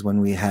seasons when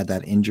we had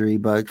that injury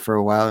bug for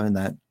a while, and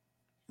that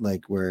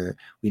like where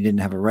we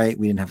didn't have a right,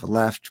 we didn't have a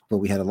left, but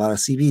we had a lot of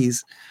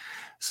CBs.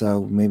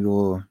 So maybe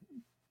we'll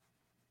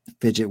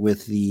fidget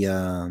with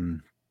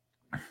the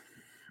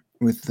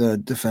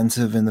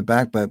defensive in the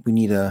back, but we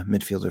need a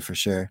midfielder for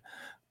sure.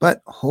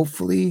 But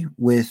hopefully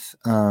with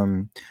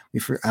I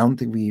don't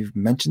think we've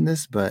mentioned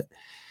this, but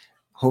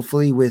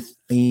hopefully with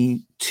 2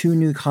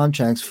 new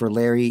contracts for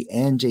Larry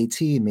and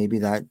JT, maybe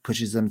that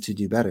pushes them to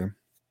do better.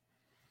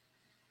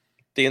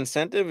 The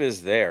incentive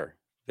is there.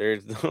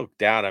 There's no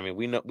doubt. I mean,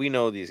 we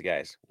know these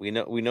guys. We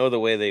know the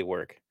way they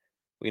work.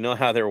 We know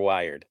how they're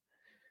wired.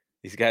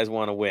 These guys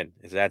want to win.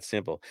 It's that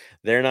simple.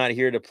 They're not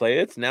here to play.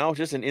 It's now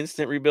just an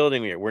instant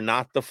rebuilding year. We're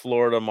not the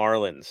Florida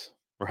Marlins,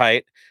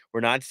 right?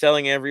 We're not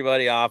selling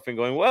everybody off and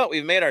going, well,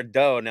 we've made our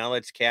dough. Now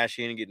let's cash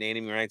in and get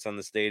naming rights on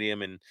the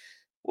stadium and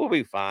we'll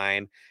be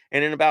fine.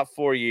 And in about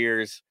 4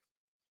 years,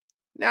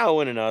 now we'll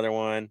win another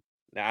one.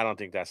 Now, I don't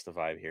think that's the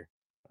vibe here.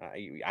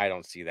 I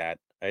don't see that.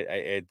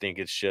 I think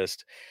it's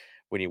just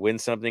when you win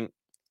something,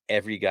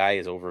 every guy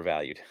is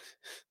overvalued.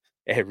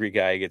 Every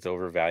guy gets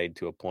overvalued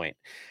to a point.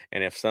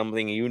 And if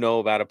something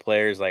about a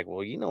player is like,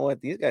 well, you know what?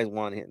 These guys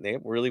want him. They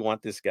really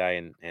want this guy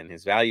and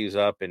his value's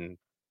up and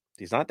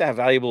he's not that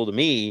valuable to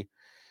me,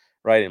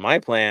 right? In my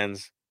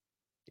plans,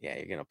 yeah,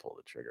 you're going to pull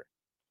the trigger.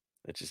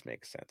 It just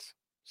makes sense.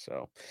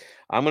 So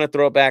I'm going to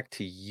throw it back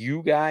to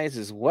you guys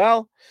as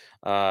well.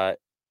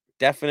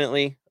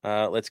 Definitely.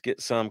 Let's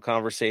get some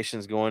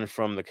conversations going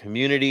from the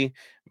community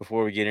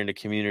before we get into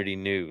community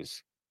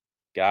news.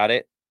 Got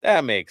it?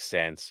 That makes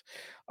sense.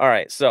 All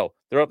right. So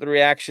throw up the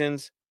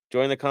reactions,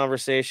 join the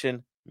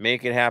conversation,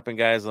 make it happen,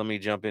 guys. Let me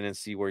jump in and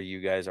see where you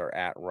guys are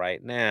at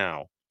right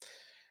now.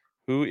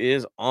 Who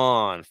is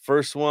on?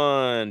 First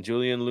one,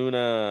 Julian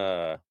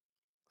Luna.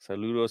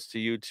 Saludos to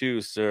you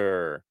too,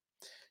 sir.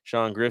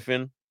 Sean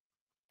Griffin,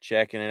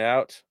 checking it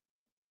out.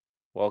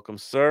 Welcome,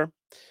 sir.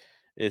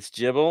 It's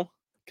Jibble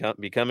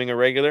becoming a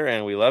regular,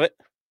 and we love it.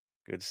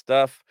 Good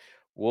stuff.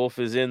 Wolf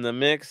is in the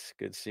mix.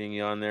 Good seeing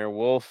you on there,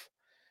 Wolf.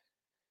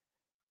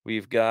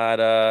 We've got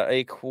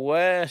a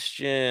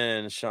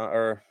question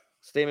or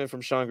statement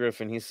from Sean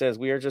Griffin. He says,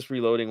 "We are just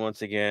reloading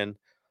once again.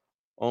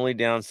 Only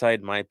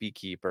downside might be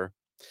keeper."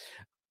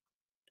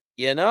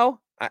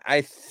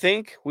 I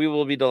think we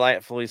will be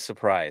delightfully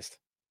surprised.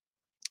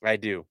 I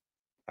do.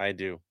 I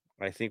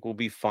think we'll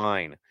be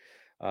fine.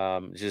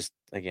 Just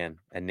again,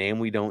 a name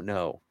we don't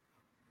know.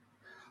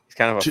 It's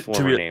kind of a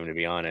former name, to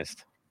be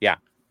honest. Yeah.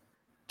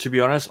 To be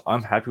honest,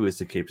 I'm happy with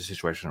the keeper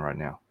situation right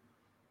now.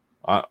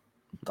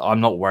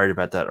 I'm not worried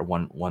about that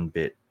one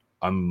bit.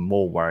 I'm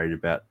more worried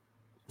about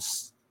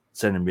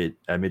center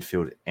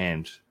midfield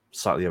and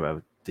slightly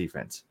above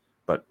defense.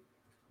 But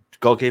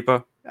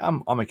goalkeeper,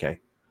 I'm okay.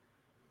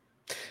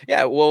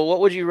 Yeah. Well, what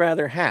would you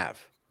rather have?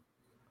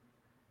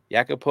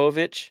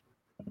 Jakupovic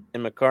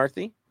and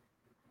McCarthy,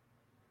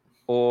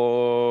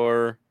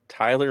 or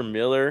Tyler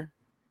Miller,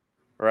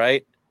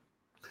 right?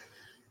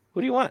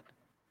 Who do you want?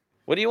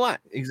 What do you want?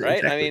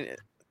 Right? I mean,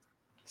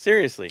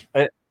 seriously.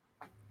 And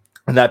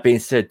that being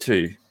said,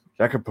 too,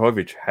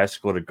 Jakupovic has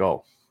scored a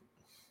goal.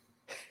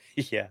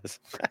 Yes.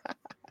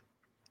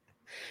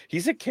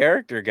 He's a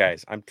character,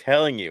 guys. I'm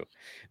telling you.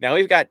 Now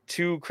we've got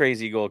two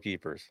crazy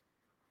goalkeepers,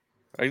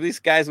 or at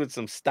least guys with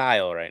some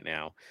style right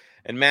now.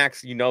 And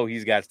Max,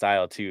 he's got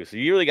style too. So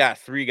you really got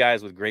three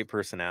guys with great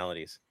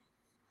personalities.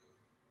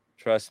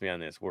 Trust me on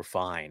this. We're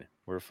fine.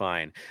 We're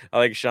fine. I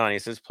like Sean. He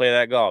says, play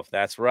that golf.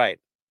 That's right.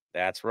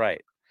 That's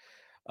right.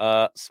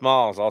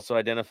 Smalls also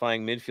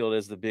identifying midfield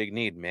as the big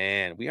need.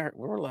 Man,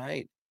 we're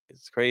light.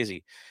 It's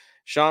crazy.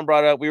 Sean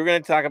brought up, we were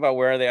going to talk about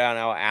where they are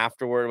now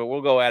afterward, but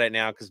we'll go at it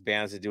now because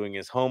Bans is doing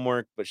his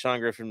homework. But Sean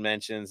Griffin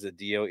mentions that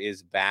Dio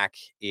is back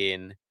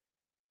in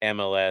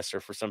MLS,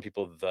 or for some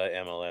people, the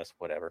MLS,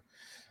 whatever.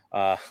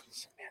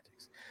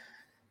 Semantics.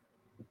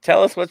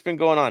 Tell us what's been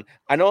going on.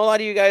 I know a lot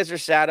of you guys are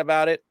sad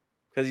about it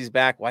because he's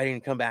back. Why didn't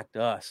he come back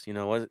to us?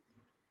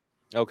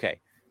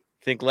 Okay.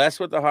 Think less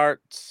with the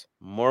hearts,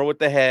 more with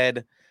the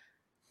head.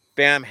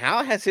 Bam,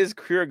 how has his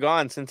career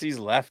gone since he's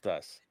left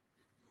us?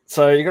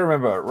 So you got to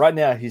remember, right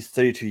now he's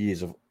 32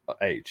 years of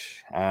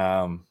age.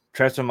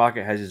 Transfer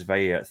market has his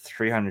value at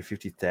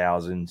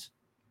 350,000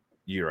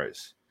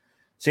 euros.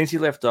 Since he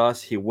left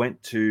us, he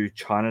went to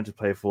China to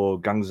play for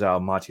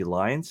Guangzhou Mighty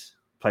Lions,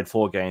 played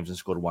 4 games and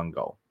scored 1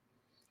 goal.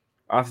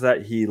 After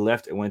that, he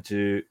left and went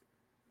to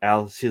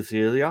Al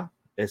Hilal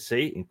SC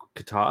in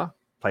Qatar,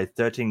 played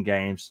 13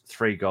 games,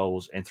 3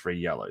 goals and 3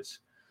 yellows.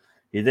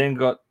 He then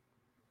got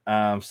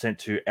sent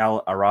to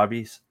Al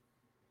Arabi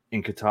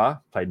in Qatar,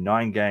 played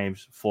 9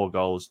 games, 4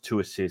 goals, 2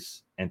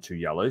 assists, and 2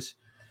 yellows.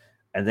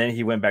 And then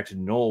he went back to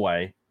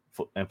Norway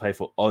and played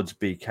for Odds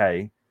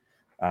BK,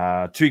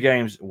 2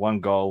 games, 1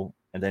 goal.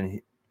 And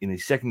then in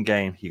his second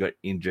game, he got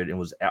injured and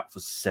was out for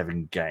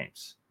 7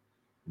 games.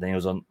 Then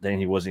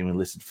he wasn't even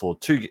listed for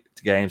 2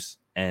 games,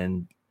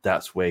 and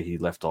that's where he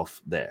left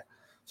off there.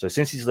 So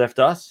since he's left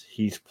us,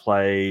 he's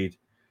played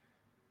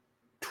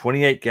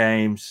 28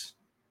 games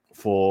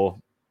for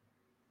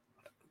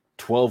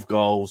 12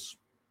 goals,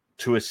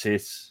 2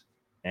 assists,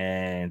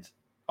 and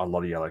a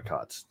lot of yellow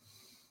cards.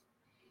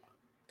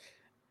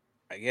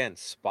 Again,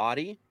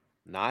 spotty,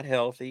 not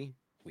healthy.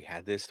 We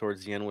had this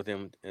towards the end with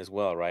him as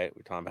well, right?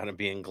 We're talking about him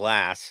being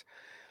glass.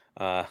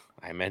 I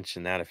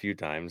mentioned that a few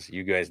times.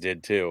 You guys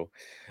did too.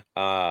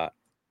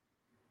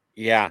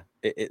 Yeah,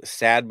 it's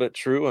sad but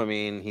true. I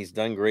mean, he's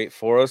done great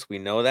for us. We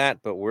know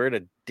that, but we're at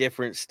a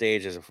different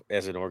stage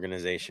as an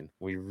organization.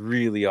 We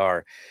really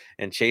are,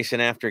 and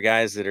chasing after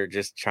guys that are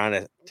just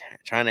trying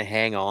to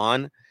hang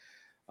on.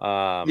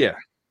 Yeah,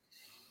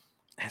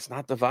 that's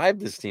not the vibe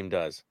this team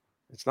does.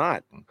 It's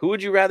not. Who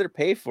would you rather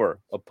pay for,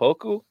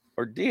 Opoku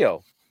or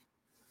Dio?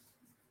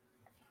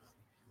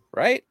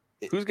 Right?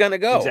 Who's gonna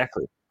go?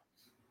 Exactly.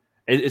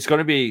 It's going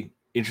to be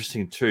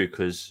interesting too,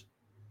 because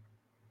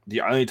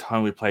the only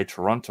time we play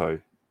Toronto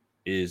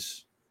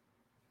is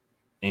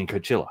in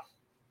Coachella.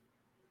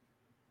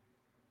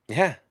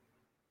 Yeah.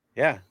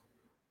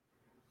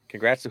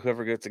 Congrats to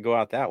whoever gets to go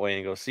out that way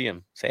and go see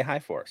him. Say hi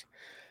for us.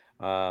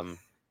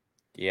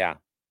 Yeah.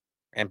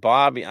 And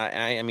Bob,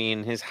 I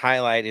mean, his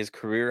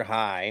career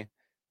high,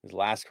 his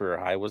last career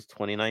high was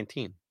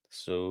 2019.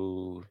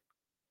 So,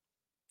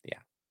 yeah.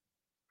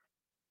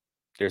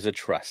 There's a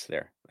trust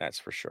there. That's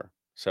for sure.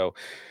 So,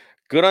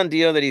 good on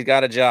Dio that he's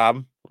got a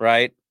job,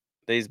 right?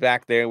 That he's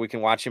back there. We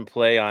can watch him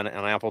play on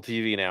Apple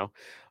TV now.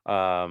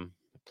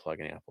 Plug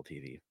in Apple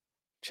TV.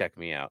 Check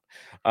me out.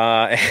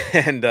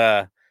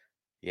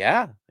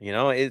 Yeah,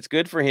 it's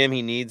good for him.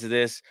 He needs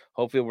this.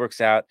 Hopefully it works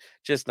out.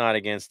 Just not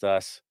against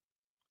us.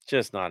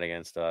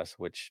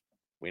 Which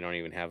we don't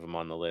even have him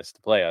on the list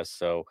to play us.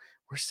 So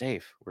we're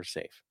safe.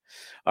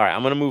 All right,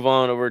 I'm going to move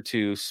on over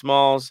to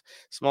Smalls.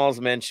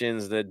 Smalls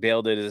mentions that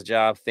Bale did his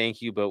job.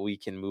 Thank you, but we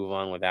can move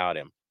on without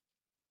him.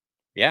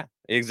 Yeah,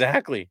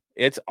 exactly.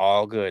 It's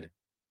all good.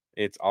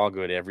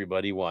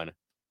 Everybody won.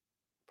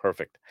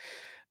 Perfect.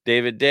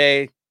 David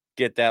Day,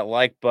 get that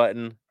like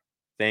button.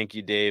 Thank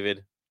you,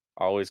 David.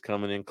 Always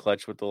coming in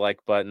clutch with the like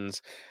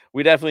buttons.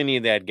 We definitely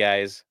need that,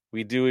 guys.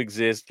 We do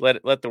exist.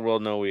 Let the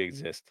world know we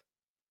exist.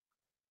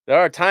 There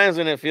are times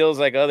when it feels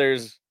like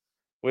others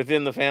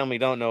within the family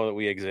don't know that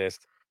we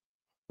exist.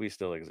 We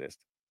still exist.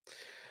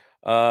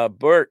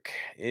 Burke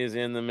is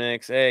in the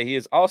mix. Hey, he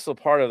is also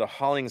part of the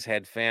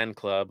Hollingshead fan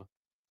club.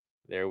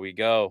 There we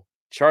go.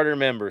 Charter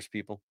members,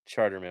 people.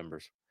 Charter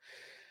members.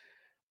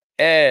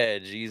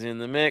 Edge, he's in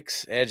the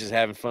mix. Edge is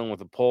having fun with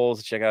the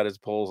polls. Check out his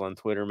polls on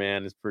Twitter,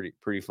 man. It's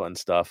pretty fun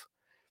stuff.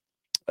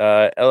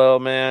 LL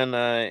Man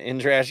in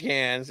trash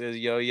can says,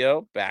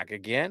 yo, back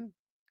again.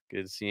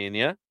 Good seeing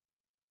you.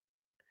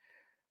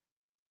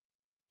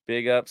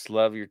 Big ups,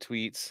 love your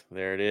tweets.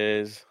 There it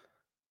is.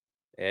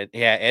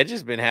 Edge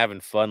has been having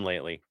fun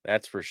lately.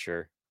 That's for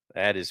sure.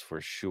 That is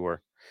for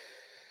sure.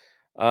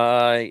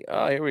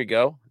 Here we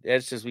go.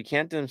 Edge says we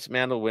can't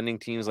dismantle winning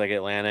teams like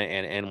Atlanta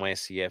and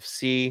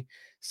NYCFC.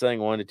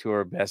 Selling 1 to 2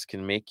 or best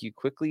can make you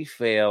quickly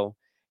fail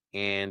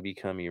and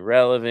become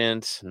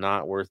irrelevant,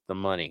 not worth the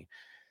money.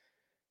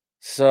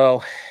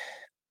 So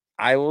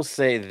I will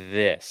say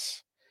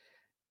this.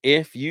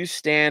 If you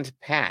stand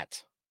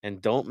pat and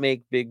don't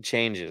make big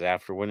changes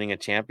after winning a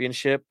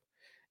championship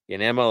in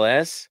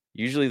MLS,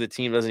 usually the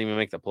team doesn't even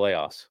make the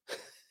playoffs.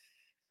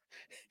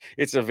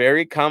 It's a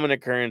very common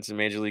occurrence in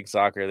Major League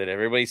Soccer that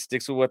everybody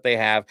sticks with what they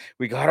have.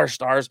 We got our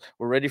stars.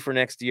 We're ready for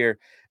next year.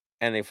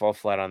 And they fall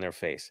flat on their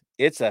face.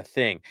 It's a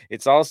thing.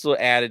 It's also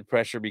added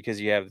pressure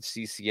because you have the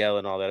CCL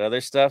and all that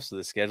other stuff. So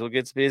the schedule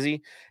gets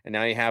busy. And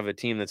now you have a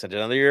team that's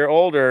another year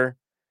older.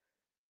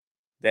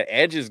 That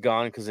edge is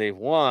gone because they've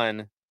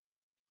won.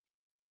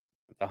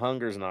 The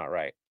hunger's not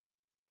right.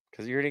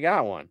 Because you already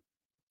got one.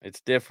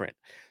 It's different.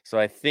 So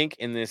I think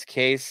in this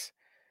case,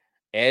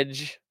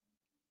 edge,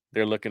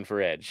 they're looking for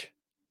edge.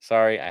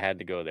 Sorry, I had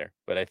to go there,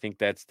 but I think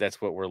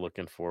that's what we're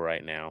looking for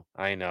right now.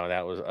 I know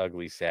that was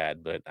ugly,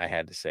 sad, but I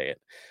had to say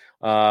it.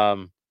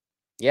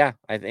 Yeah,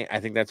 I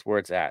think that's where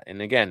it's at.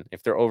 And again,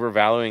 if they're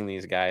overvaluing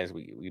these guys,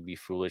 we'd be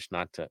foolish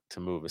not to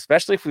move,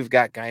 especially if we've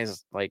got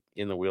guys like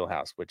in the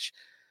wheelhouse, which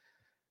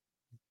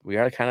we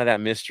are kind of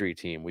that mystery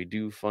team. We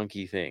do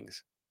funky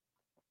things.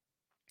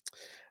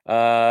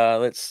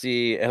 Let's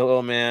see.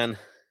 Hello, man.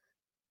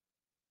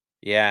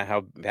 Yeah,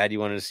 how bad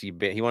you wanted to see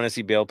Bale. He wanted to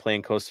see Bale play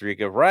in Costa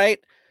Rica, right?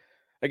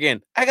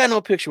 Again, I got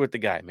no picture with the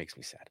guy. It makes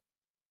me sad.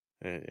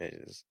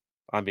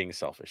 I'm being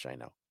selfish, I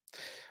know.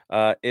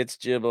 It's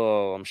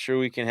Jibble. I'm sure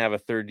we can have a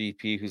third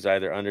DP who's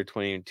either under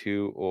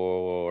 22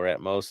 or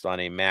at most on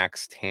a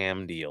max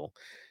TAM deal.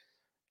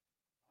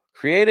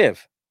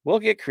 Creative. We'll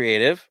get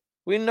creative.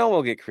 We know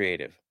we'll get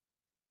creative.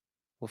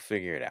 We'll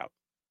figure it out.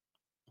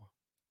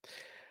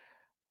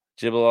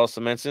 Jibble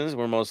also mentions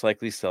we're most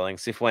likely selling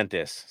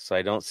Cifuentes, so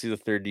I don't see the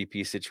third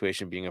DP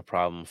situation being a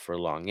problem for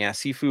long. Yeah,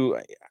 Sifu,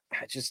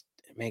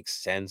 it makes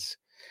sense.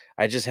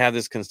 I just have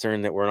this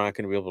concern that we're not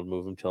going to be able to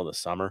move him till the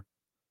summer,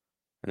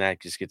 and that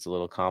just gets a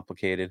little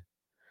complicated.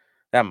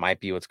 That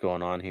might be what's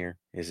going on here.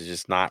 Is it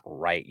just not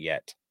right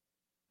yet?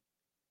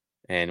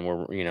 And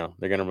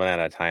they're going to run out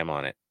of time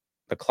on it.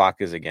 The clock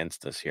is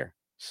against us here.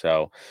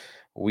 So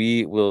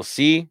we will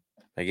see.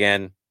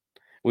 Again,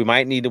 we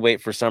might need to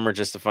wait for summer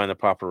just to find the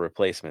proper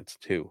replacements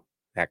too.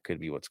 That could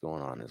be what's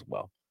going on as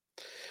well.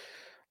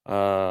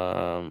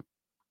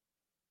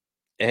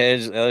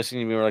 Edge, others seem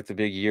to be more like the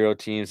big Euro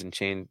teams and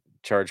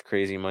charge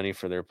crazy money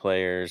for their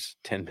players.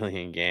 10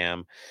 million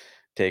GAM.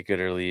 Take it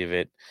or leave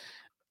it.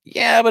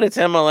 Yeah, but it's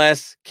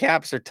MLS.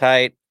 Caps are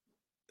tight.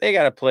 They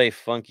got to play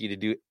funky to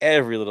do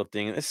every little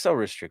thing. It's so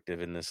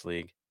restrictive in this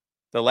league.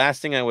 The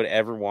last thing I would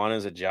ever want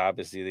as a job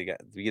is to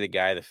be the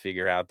guy to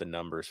figure out the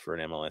numbers for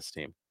an MLS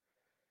team.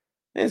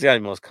 It's got the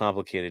most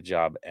complicated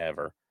job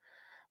ever.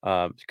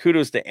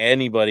 Kudos to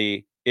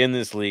anybody in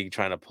this league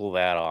trying to pull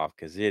that off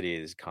because it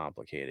is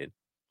complicated.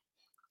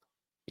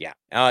 Yeah.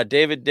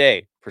 David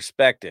Day,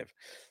 perspective.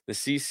 The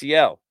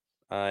CCL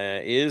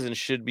is and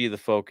should be the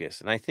focus.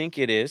 And I think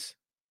it is.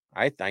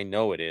 I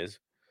know it is.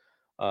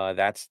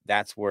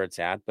 That's where it's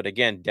at. But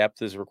again,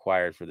 depth is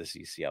required for the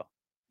CCL.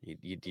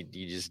 You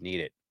just need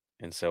it.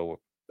 And so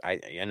I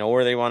know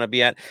where they want to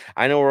be at.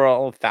 I know where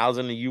all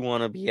 1,000 of you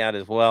want to be at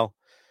as well.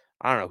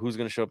 I don't know who's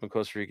going to show up in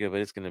Costa Rica,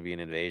 but it's going to be an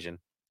invasion.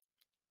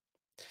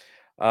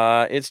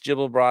 It's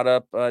Jibble brought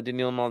up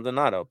Daniel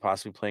Maldonado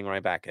possibly playing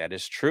right back. That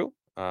is true.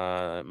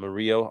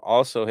 Murillo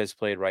also has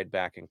played right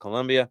back in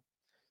Colombia.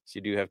 So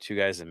you do have two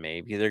guys that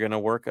maybe they're going to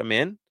work them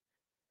in.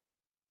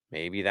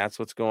 Maybe that's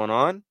what's going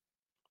on.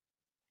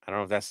 I don't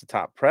know if that's the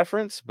top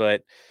preference,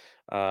 but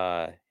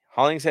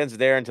Hollingshead's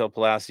there until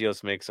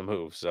Palacios makes a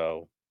move.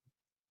 So,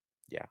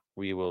 yeah,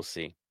 we will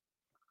see.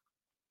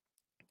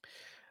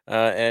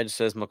 Edge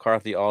says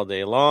McCarthy all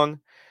day long.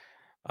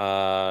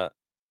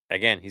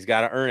 Again, he's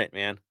got to earn it,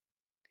 man.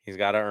 He's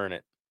got to earn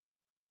it.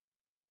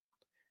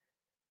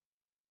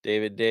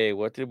 David Day,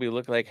 what did we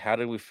look like? How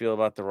did we feel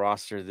about the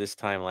roster this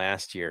time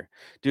last year?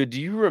 Dude, do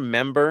you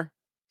remember,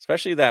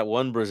 especially that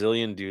one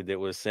Brazilian dude that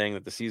was saying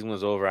that the season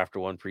was over after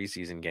one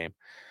preseason game?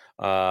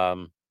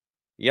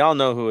 Y'all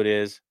know who it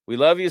is. We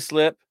love you,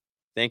 Slip.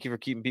 Thank you for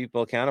keeping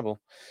people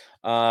accountable.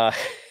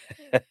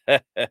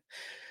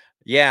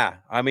 Yeah,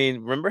 I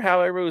mean, remember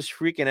how everybody was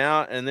freaking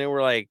out and they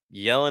were like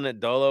yelling at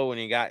Dolo when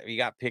he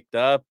got picked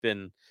up,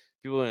 and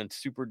People were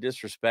super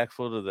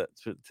disrespectful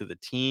to the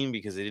team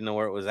because they didn't know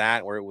where it was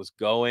at, where it was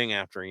going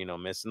after,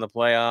 missing the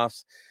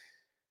playoffs.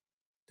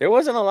 There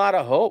wasn't a lot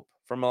of hope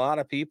from a lot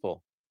of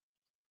people.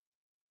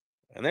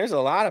 And there's a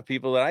lot of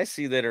people that I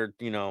see that are,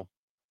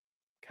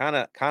 kind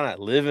of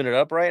living it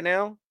up right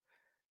now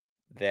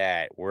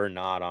that we're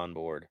not on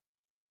board.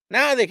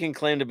 Now they can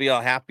claim to be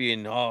all happy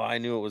and, I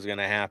knew it was going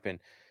to happen.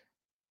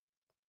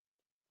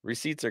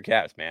 Receipts are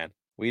kept, man.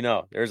 We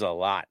know there's a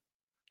lot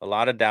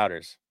of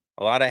doubters,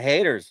 a lot of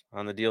haters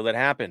on the deal that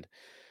happened.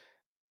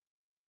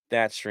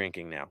 That's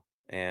shrinking now.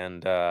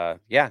 And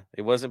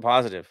it wasn't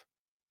positive.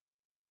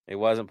 It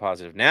wasn't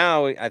positive.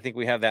 Now I think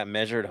we have that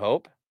measured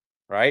hope,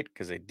 right?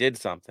 Because they did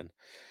something.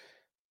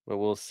 But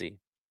we'll see.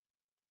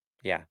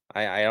 Yeah,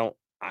 the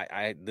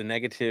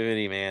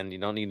negativity, man, you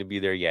don't need to be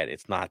there yet.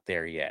 It's not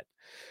there yet.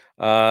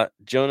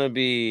 Jonah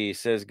B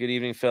says, good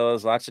evening,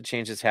 fellas. Lots of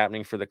changes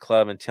happening for the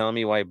club, and tell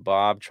me why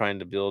Bob trying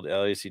to build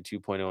LAFC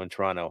 2.0 in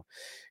Toronto.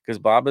 Because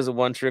Bob is a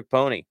one-trick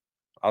pony.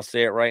 I'll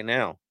say it right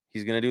now.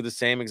 He's going to do the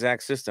same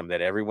exact system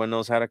that everyone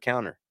knows how to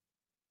counter.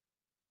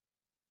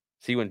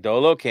 See, when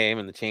Dolo came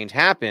and the change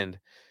happened,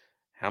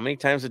 how many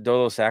times did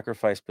Dolo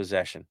sacrifice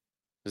possession?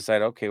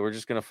 Decide, okay, we're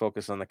just going to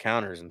focus on the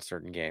counters in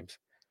certain games.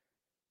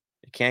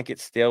 You can't get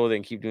stale with it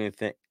and keep doing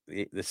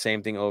the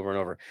same thing over and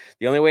over.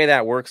 The only way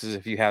that works is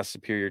if you have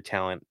superior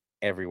talent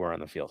everywhere on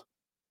the field,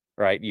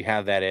 right? You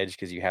have that edge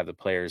because you have the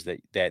players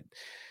that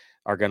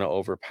are going to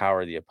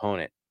overpower the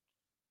opponent.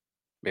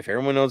 If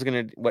everyone knows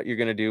what you're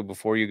going to do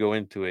before you go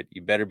into it,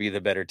 you better be the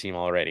better team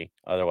already.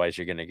 Otherwise,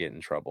 you're going to get in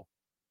trouble.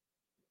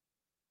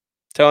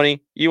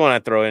 Tony, you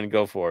want to throw in,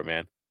 go for it,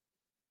 man.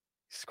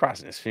 He's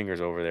crossing his fingers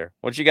over there.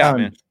 What you got,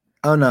 man?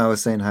 Oh, no, I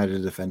was saying hi to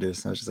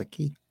defenders. I was just like,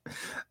 key.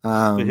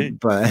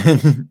 But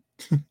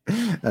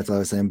that's all I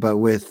was saying. But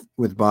with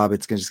Bob,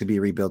 it's just gonna be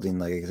rebuilding.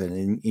 Like I said,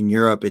 in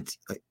Europe, it's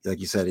like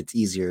you said, it's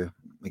easier.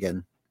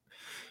 Again,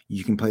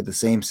 you can play the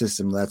same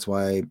system. That's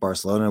why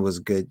Barcelona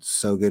was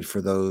so good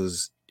for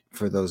those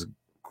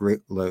great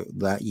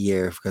that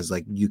year, because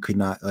like you could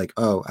not I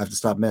have to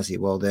stop Messi.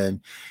 Well,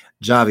 then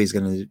Xavi's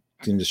gonna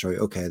destroy.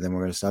 Okay, then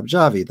we're gonna stop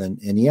Xavi. Then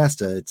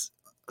Iniesta. It's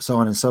so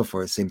on and so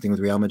forth. Same thing with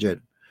Real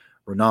Madrid,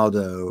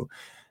 Ronaldo.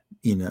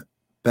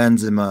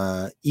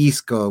 Benzema,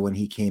 Isco when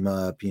he came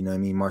up,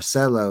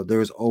 Marcelo, there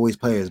was always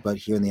players, but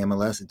here in the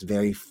MLS, it's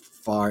very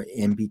far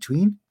in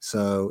between.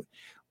 So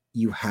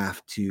you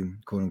have to,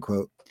 quote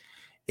unquote,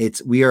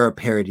 we are a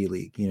parity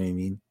league. You know what I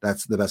mean?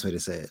 That's the best way to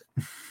say it.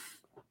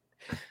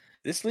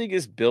 This league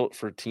is built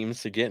for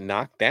teams to get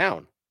knocked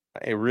down.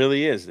 It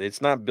really is.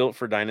 It's not built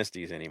for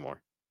dynasties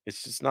anymore.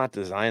 It's just not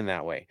designed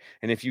that way.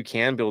 And if you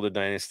can build a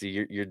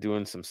dynasty, you're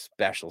doing some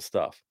special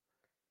stuff.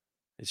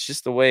 It's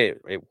just the way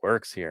it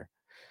works here.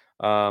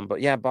 But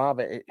yeah, Bob,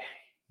 he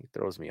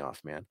throws me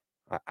off, man.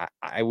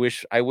 I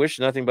wish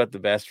nothing but the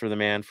best for the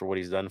man for what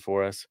he's done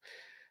for us.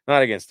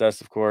 Not against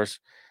us, of course.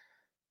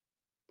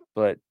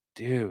 But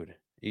dude,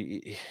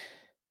 I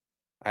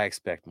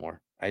expect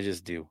more. I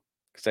just do,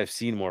 because I've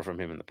seen more from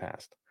him in the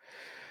past.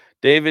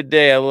 David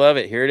Day, I love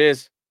it. Here it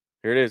is.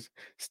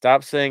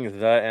 Stop saying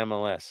the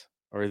MLS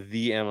or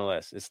the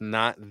MLS. It's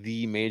not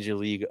the Major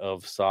League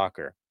of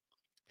Soccer.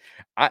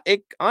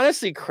 It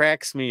honestly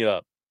cracks me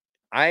up.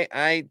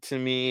 To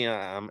me,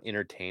 I'm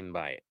entertained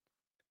by it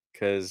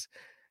because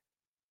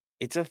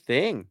it's a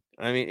thing.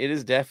 I mean, it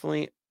is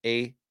definitely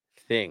a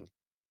thing.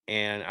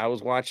 And I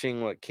was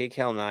watching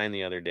KCAL 9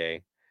 the other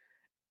day,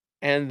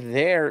 and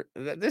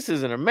this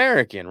is an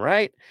American,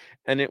 right?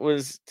 And they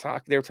were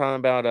talking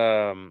about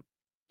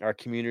our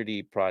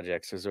community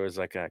projects. There was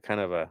like a kind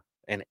of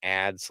an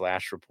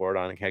ad/report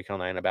on KCAL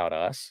 9 about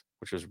us,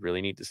 which was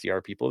really neat to see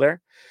our people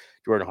there.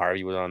 Jordan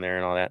Harvey was on there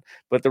and all that.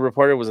 But the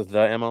reporter was the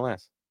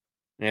MLS.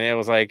 And it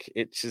was like,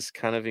 it's just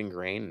kind of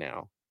ingrained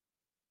now.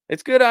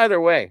 It's good either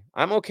way.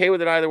 I'm okay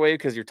with it either way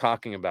because you're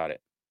talking about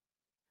it.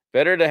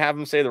 Better to have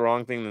them say the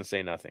wrong thing than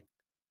say nothing.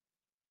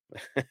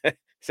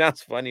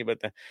 Sounds funny,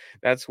 but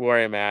that's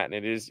where I'm at.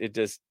 And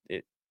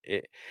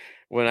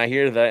when I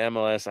hear the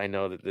MLS, I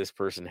know that this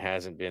person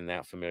hasn't been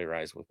that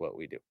familiarized with what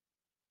we do.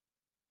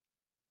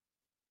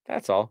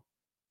 That's all.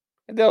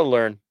 And they'll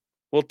learn.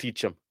 We'll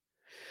teach them.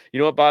 You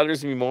know what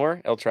bothers me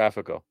more? El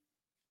Tráfico.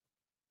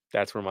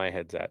 That's where my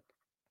head's at.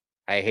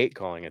 I hate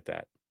calling it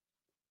that.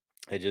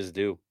 I just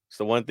do. It's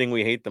the one thing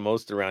we hate the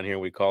most around here.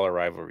 We call our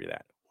rivalry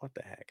that. What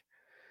the heck?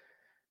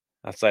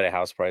 Outside of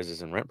house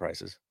prices and rent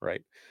prices,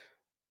 right?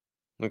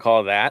 We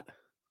call that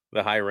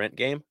the high rent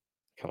game.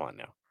 Come on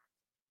now.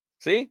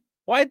 See?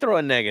 Why throw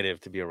a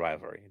negative to be a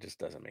rivalry? It just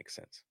doesn't make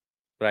sense.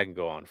 But I can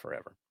go on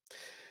forever.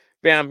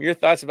 Bam, your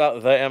thoughts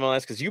about the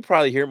MLS? Because you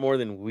probably hear more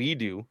than we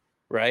do,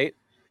 right?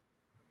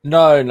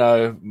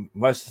 No.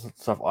 Most of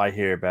the stuff I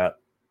hear about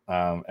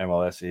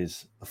MLS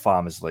is the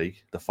Farmers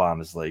League.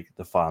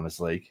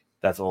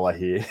 That's all I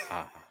hear.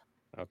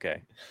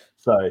 Okay.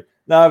 So,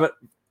 no, but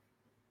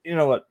you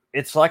know what?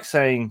 It's like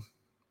saying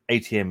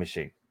ATM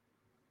machine.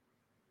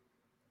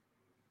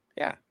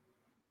 Yeah.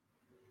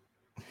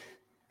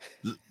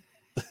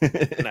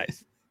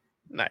 Nice.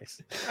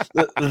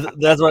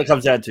 That's what it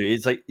comes down to.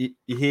 It's like you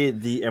hear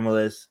the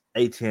MLS,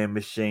 ATM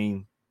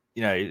machine.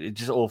 It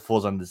just all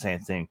falls under the same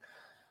thing.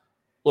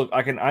 Look,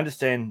 I can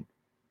understand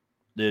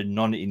the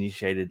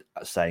non-initiated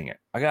saying it.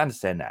 I can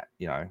understand that.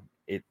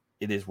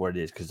 It is what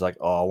it is, because I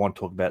want to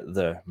talk about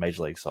the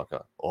Major League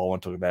Soccer, or I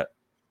want to talk about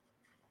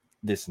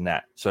this and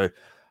that. So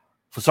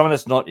for someone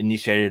that's not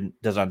initiated,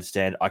 doesn't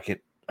understand, I can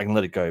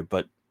let it go,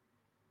 but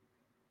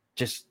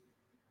just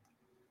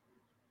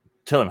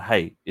tell them,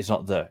 hey, it's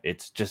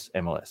just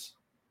MLS.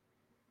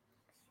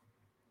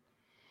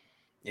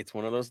 It's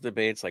one of those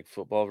debates like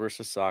football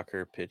versus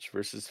soccer, pitch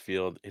versus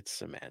field. It's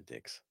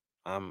semantics.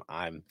 I'm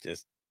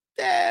just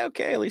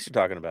okay. At least you're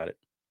talking about it.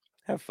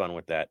 Have fun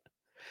with that.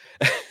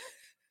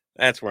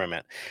 That's where I'm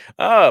at.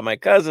 Oh, my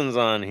cousin's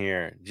on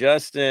here.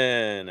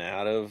 Justin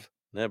out of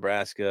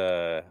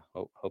Nebraska.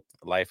 Hope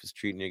life is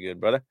treating you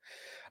good, brother.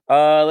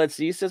 Let's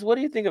see. He says, what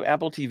do you think of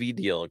Apple TV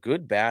deal?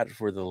 Good, bad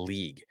for the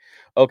league?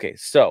 Okay,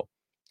 so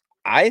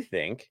I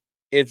think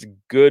it's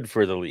good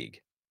for the league,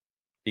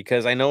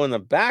 because I know in the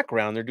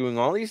background they're doing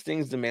all these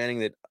things demanding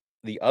that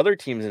the other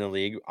teams in the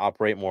league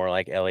operate more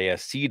like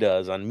LAFC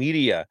does on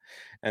media,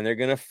 and they're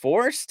going to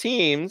force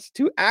teams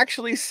to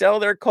actually sell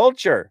their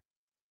culture.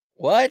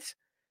 What?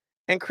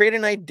 And create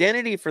an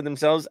identity for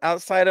themselves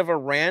outside of a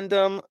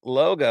random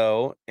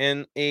logo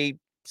and a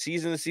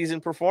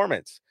season-to-season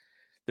performance.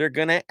 They're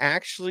going to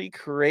actually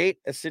create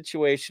a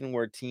situation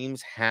where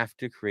teams have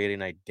to create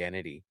an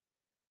identity,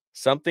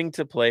 something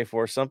to play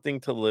for, something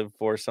to live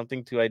for,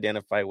 something to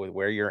identify with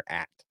where you're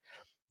at.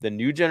 The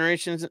new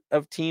generations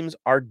of teams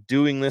are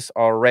doing this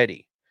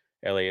already.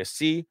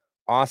 LAFC,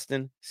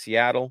 Austin,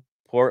 Seattle,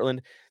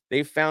 Portland,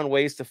 they've found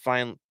ways to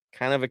find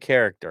kind of a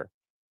character.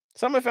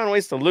 Some have found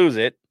ways to lose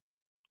it,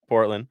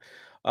 Portland,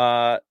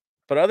 but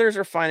others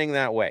are finding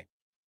that way.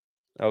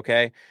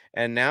 Okay,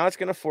 and now it's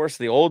going to force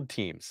the old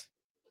teams,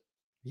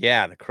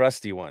 the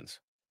crusty ones,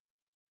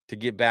 to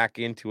get back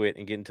into it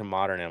and get into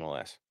modern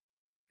MLS.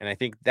 And I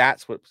think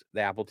that's what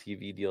the Apple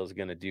TV deal is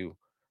going to do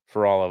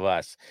for all of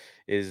us,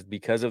 is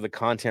because of the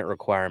content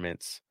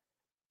requirements,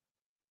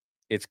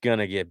 it's going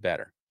to get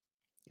better.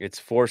 It's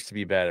forced to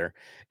be better.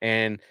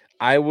 And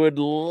I would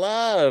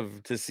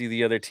love to see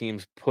the other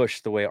teams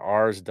push the way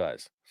ours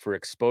does for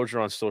exposure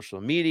on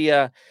social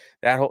media.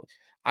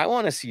 I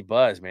want to see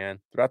buzz, man,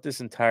 throughout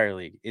this entire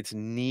league. It's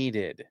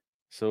needed.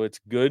 So it's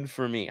good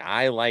for me.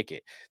 I like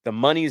it. The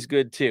money's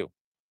good too.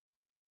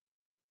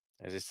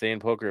 As I say in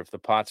poker, if the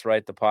pot's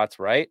right, the pot's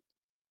right.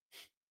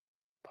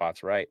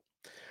 Pot's right.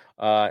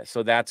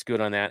 So that's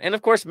good on that. And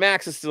of course,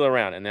 Max is still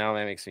around, and now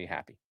that makes me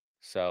happy.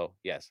 So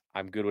yes,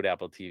 I'm good with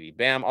Apple TV.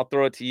 Bam, I'll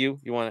throw it to you.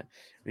 You want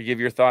to give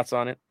your thoughts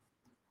on it?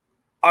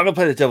 I'm going to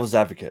play the devil's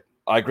advocate.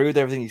 I agree with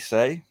everything you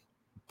say,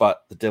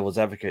 but the devil's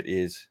advocate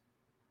is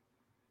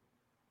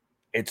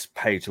it's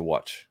pay to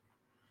watch.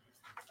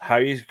 How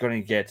are you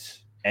going to get,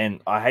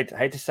 and I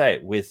hate to say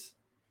it, with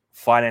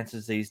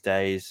finances these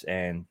days,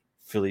 and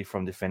Philly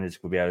from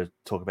Defenders will be able to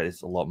talk about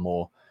this a lot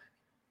more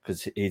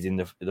because he's in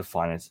the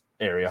finance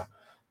area,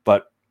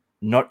 but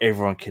not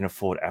everyone can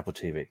afford Apple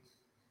TV.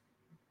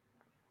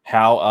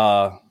 How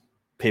are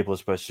people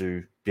supposed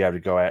to be able to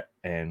go out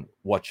and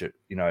watch it?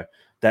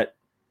 That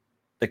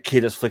the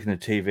kid that's flicking the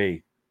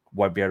TV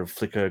won't be able to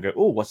flick her and go,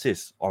 oh, what's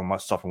this? I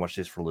might stop and watch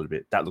this for a little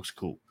bit. That looks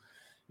cool.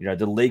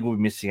 The league will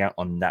be missing out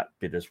on that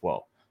bit as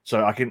well.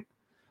 So I can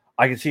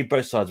see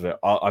both sides of it.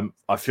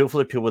 I feel for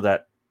the people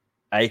that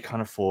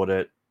can't afford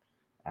it,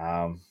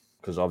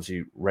 because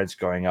obviously rent's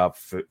going up,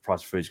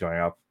 price of food's going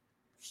up,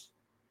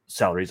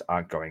 salaries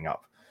aren't going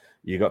up.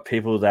 You got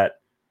people that,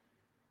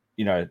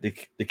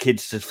 the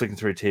kids just flicking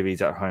through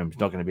TVs at home is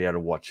not going to be able to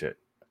watch it.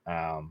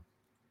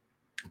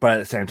 But at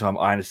the same time,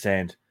 I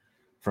understand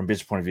from a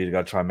business point of view, they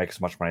got to try and make as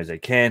much money as they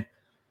can.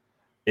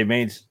 It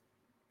means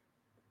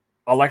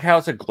I like how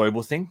it's a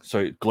global thing.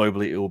 So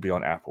globally, it will be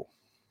on Apple.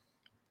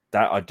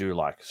 That I do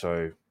like.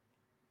 So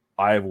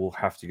I will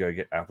have to go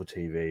get Apple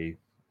TV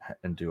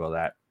and do all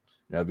that.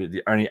 It'll be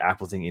the only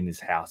Apple thing in this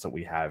house that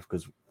we have,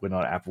 because we're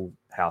not an Apple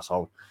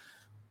household.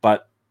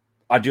 But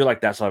I do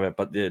like that side of it.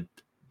 But the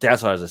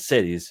downside, as I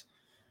said, is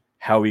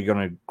how are we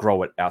going to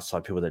grow it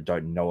outside people that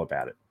don't know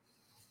about it?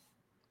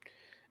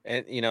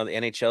 And, the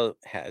NHL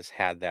has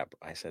had that.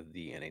 I said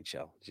the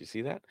NHL. Did you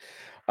see that?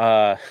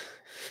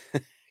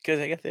 Because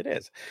I guess it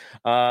is.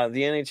 The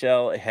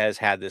NHL has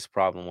had this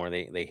problem where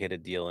they hit a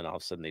deal and all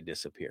of a sudden they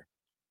disappear,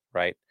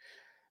 right?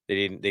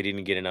 They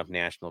didn't get enough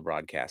national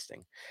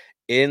broadcasting.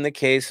 In the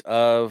case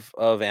of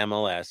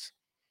MLS,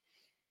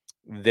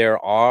 there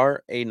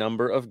are a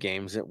number of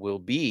games that will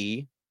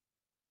be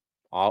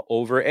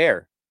over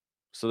air.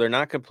 So they're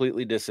not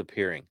completely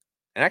disappearing.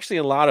 And actually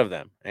a lot of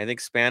them. I think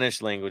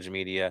Spanish language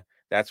media,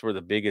 that's where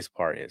the biggest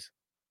part is.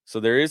 So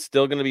there is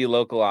still going to be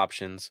local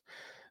options.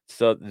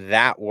 So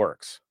that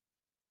works.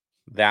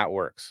 That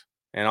works.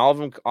 And all of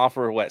them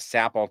offer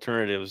SAP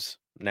alternatives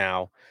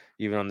now,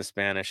 even on the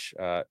Spanish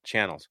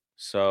channels.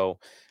 So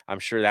I'm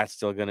sure that's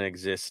still going to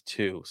exist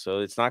too. So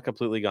it's not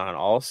completely gone.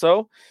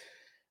 Also,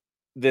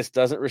 this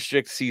doesn't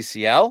restrict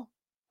CCL.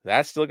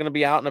 That's still going to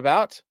be out and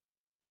about.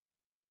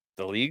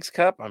 the Leagues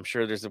Cup, I'm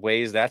sure there's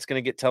ways that's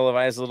going to get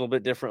televised a little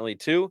bit differently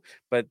too,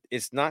 but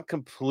it's not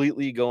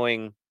completely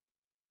going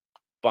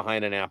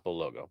behind an Apple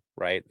logo,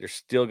 right? They're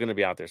still going to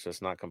be out there, so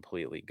it's not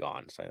completely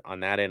gone. So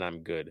on that end, I'm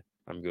good.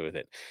 I'm good with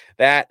it.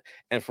 That,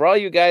 and for all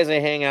you guys I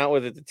hang out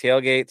with at the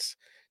tailgates,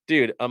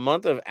 dude, a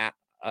month of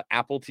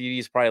Apple TV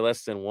is probably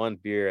less than one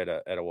beer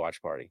at a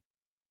watch party.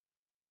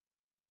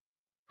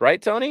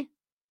 Right, Tony?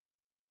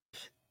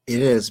 It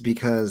is,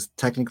 because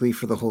technically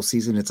for the whole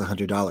season, it's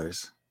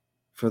 $100.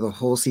 For the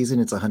whole season,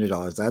 it's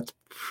 $100. That's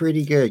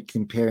pretty good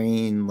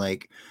comparing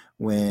like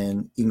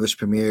when English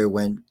Premier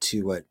went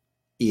to what,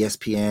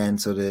 ESPN,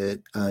 so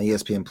did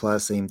ESPN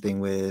Plus. Same thing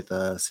with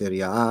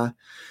Serie A.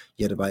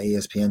 You had to buy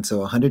ESPN,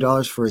 so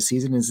 $100 for a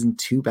season isn't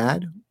too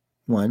bad.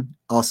 One,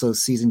 also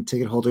season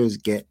ticket holders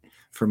get,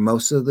 for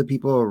most of the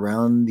people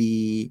around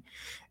the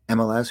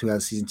MLS who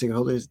have season ticket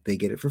holders, they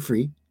get it for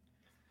free.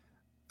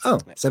 Oh,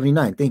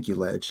 79. Thank you,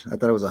 Ledge. I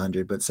thought it was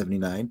 100, but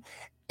 79.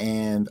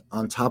 And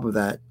on top of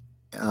that,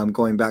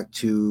 going back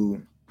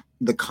to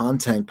the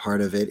content part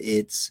of it,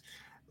 it's,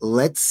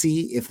 let's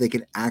see if they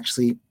can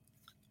actually,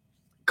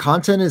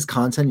 content is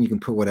content. You can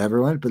put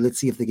whatever on it, but let's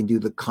see if they can do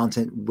the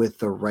content with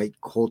the right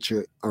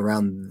culture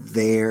around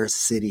their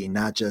city,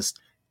 not just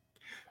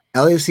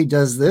LAFC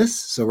does this,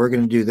 so we're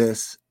going to do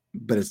this,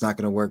 but it's not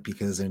going to work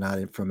because they're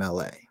not from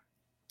LA.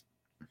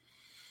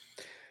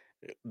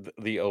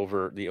 The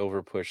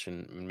over push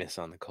and miss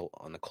on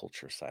the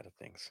culture side of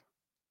things.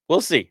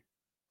 We'll see.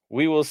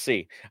 We will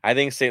see. I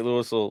think St.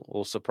 Louis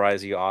will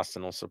surprise you.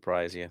 Austin will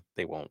surprise you.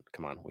 They won't.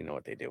 Come on, we know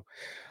what they do.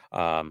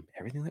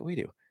 Everything that we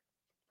do.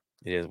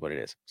 It is what it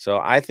is. So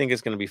I think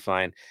it's going to be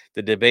fine.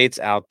 The debate's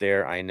out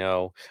there, I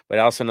know, but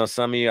I also know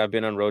some of you, I've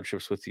been on road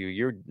trips with you.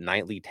 Your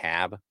nightly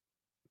tab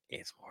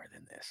is more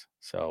than this.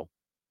 So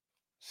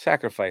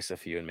sacrifice a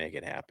few and make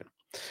it happen.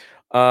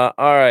 All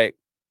right.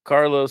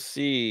 Carlos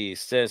C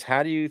says,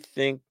 how do you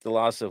think the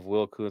loss of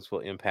Will Kuntz will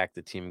impact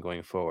the team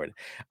going forward?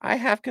 I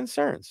have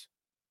concerns.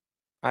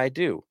 I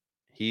do.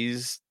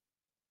 He's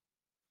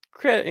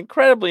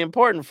incredibly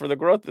important for the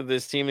growth of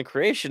this team, the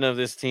creation of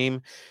this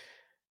team.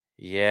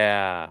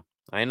 Yeah,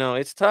 I know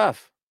it's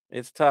tough.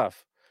 It's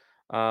tough.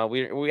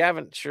 We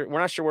haven't sure we're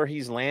not sure where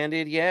he's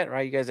landed yet,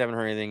 right? You guys haven't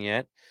heard anything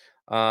yet.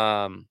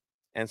 And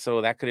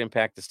so that could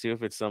impact us too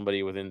if it's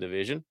somebody within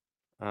division.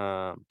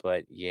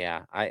 But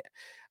yeah,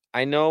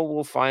 I know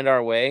we'll find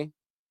our way.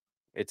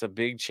 It's a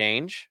big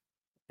change.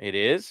 It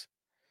is.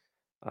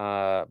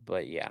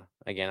 But yeah,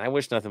 again, I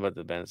wish nothing but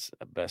the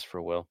best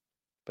for Will.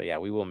 But yeah,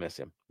 we will miss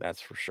him. That's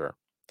for sure.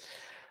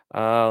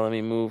 Let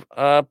me move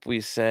up.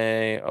 We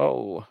say,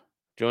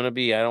 Jonah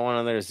B, I don't want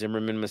another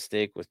Zimmerman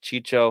mistake with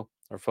Chicho.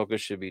 Our focus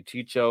should be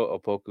Chicho.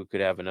 Opoku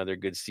could have another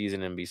good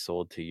season and be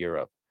sold to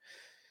Europe.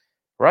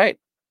 Right.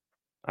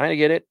 I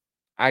get it.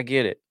 I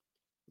get it.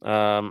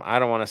 I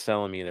don't want to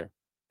sell him either.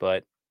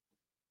 But,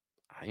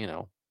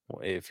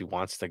 if he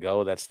wants to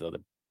go, that's the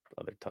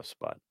other tough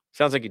spot.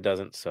 Sounds like he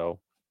doesn't, so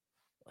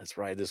let's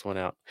ride this one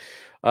out.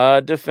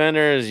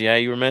 Defenders, yeah,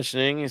 you were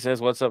mentioning. He says,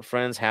 what's up,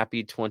 friends?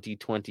 Happy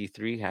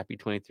 2023. Happy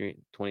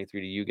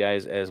 2023 to you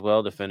guys as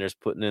well. Defenders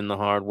putting in the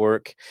hard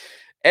work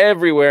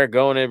everywhere,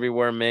 going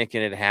everywhere,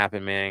 making it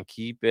happen, man.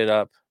 Keep it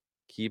up.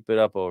 Keep it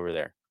up over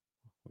there.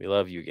 We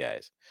love you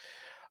guys.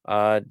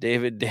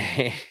 David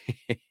Day.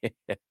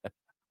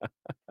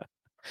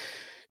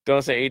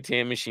 Don't say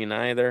ATM machine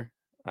either.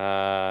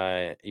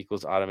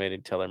 Equals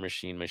automated teller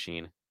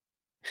machine.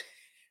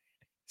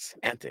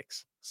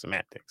 Semantics.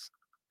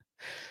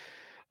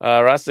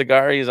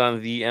 Rastegari is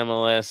on the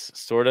MLS,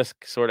 sort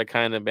of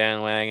kind of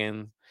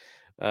bandwagon.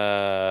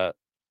 Oh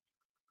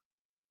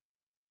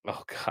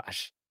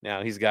gosh.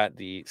 Now he's got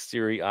the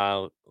Serie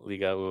A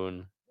Liga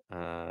Un.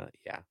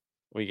 Yeah,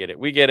 we get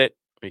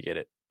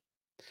it.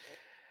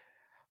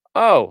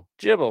 Oh,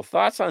 Jibble,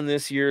 thoughts on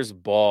this year's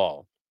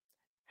ball?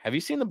 Have you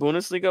seen the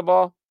Bundesliga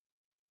ball?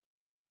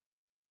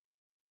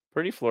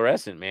 Pretty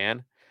fluorescent,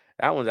 man.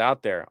 That one's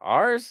out there.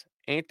 Ours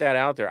ain't that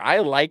out there. I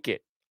like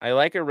it. I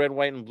like a red,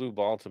 white, and blue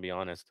ball, to be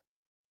honest.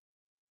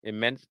 It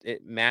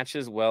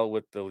matches well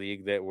with the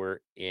league that we're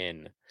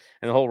in.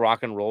 And the whole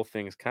rock and roll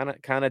thing is kind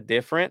of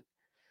different.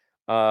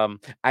 I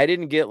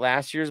didn't get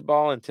last year's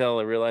ball until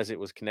I realized it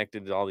was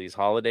connected to all these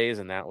holidays,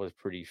 and that was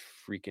pretty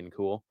freaking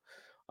cool.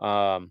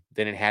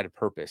 Then it had a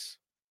purpose.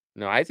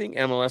 No, I think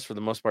MLS for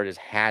the most part has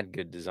had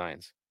good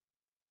designs.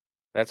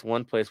 That's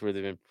one place where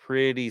they've been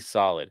pretty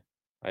solid.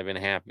 I've been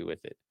happy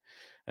with it.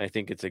 I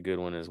think it's a good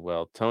one as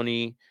well.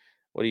 Tony,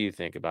 what do you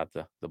think about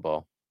the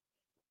ball?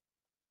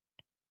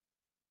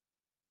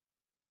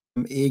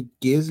 It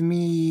gives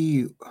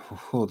me,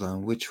 hold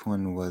on, which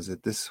one was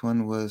it? This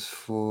one was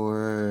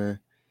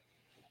for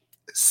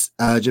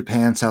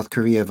Japan, South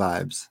Korea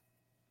vibes.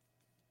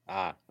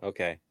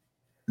 Okay.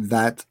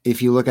 That,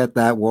 if you look at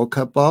that World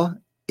Cup ball,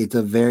 it's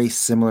a very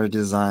similar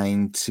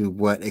design to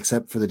what,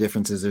 except for the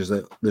differences, there's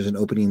an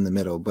opening in the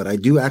middle. But I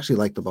do actually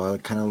like the ball.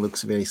 It kind of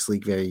looks very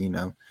sleek, very,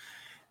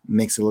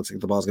 makes it look like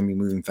the ball's gonna be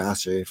moving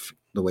faster if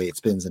the way it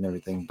spins and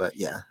everything. But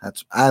yeah,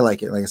 I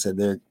like it. Like I said,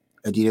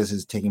 Adidas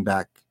is taking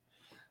back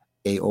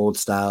a old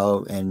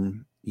style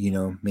and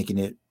making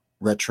it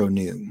retro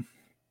new.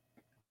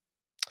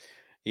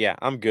 Yeah,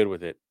 I'm good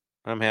with it.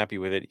 I'm happy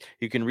with it.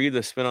 You can read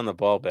the spin on the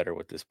ball better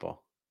with this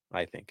ball,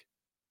 I think.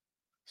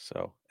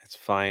 So it's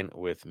fine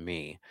with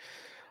me.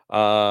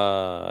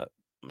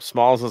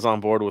 Smalls is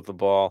on board with the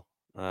ball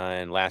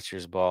and last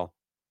year's ball.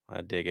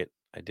 I dig it.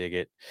 I dig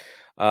it.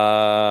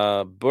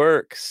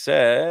 Burke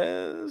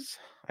says,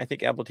 I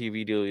think Apple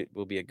TV deal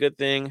will be a good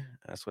thing.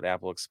 That's what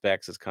Apple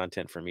expects as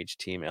content from each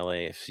team.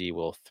 LAFC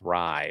will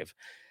thrive.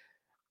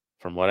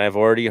 From what I've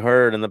already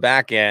heard in the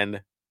back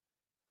end,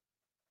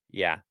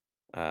 yeah,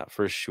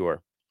 for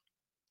sure.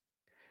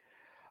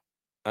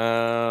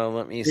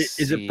 Let me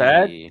see. Is it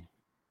bad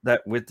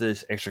that with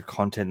this extra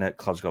content that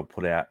clubs got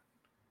put out,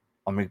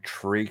 I'm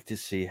intrigued to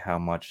see how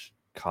much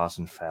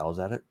Carson fails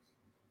at it?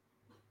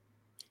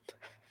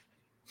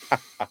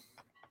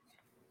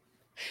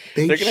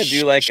 They're gonna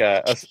do like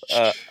a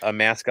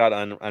mascot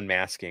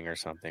unmasking or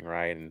something,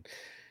 right? And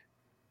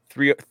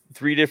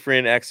three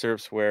different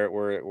excerpts where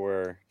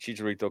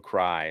Chicharito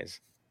cries.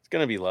 It's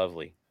gonna be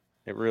lovely.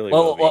 It really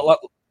will be.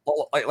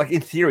 Like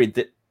in theory,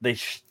 that they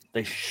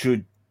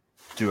should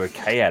do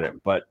okay at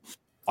it, but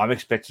I'm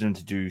expecting them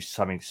to do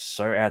something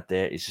so out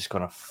there. It's just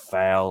gonna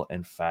fail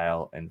and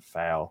fail and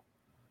fail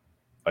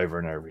over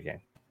and over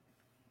again.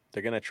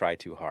 They're gonna try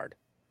too hard.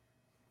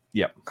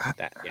 Yep.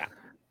 Yeah.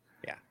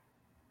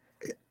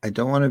 I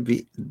don't want to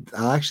be.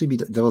 I'll actually be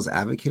devil's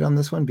advocate on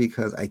this one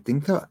because I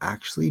think they'll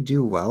actually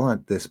do well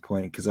at this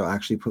point because they'll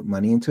actually put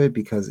money into it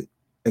because,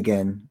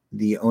 again,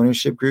 the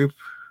ownership group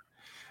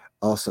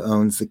also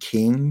owns the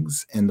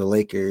Kings and the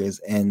Lakers,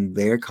 and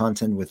their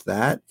content with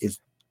that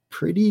is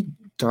pretty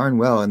darn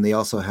well. And they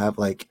also have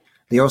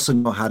they also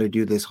know how to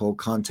do this whole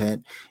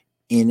content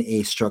in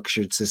a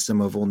structured system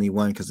of only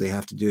one because they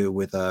have to do it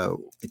with I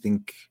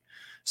think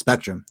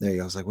Spectrum. There you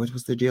go. I was like, what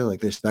was their deal?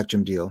 Like their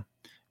Spectrum deal.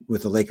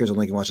 With the Lakers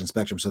only watching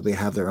Spectrum, so they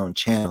have their own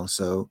channel.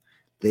 So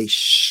they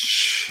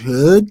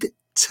should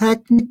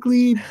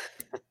technically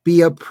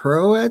be a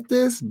pro at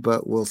this,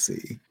 but we'll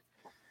see.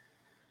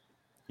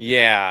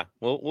 Yeah,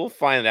 we'll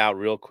find out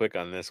real quick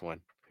on this one.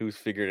 Who's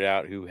figured it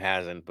out, who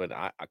hasn't? But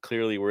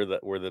clearly we're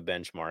the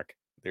benchmark.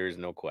 There is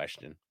no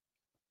question.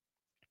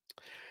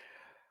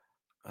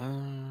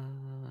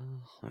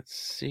 Let's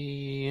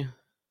see.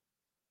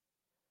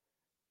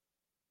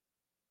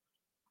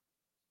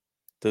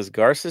 Does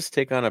Garces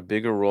take on a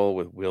bigger role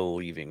with Will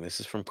leaving? This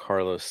is from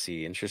Carlos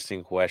C.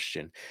 Interesting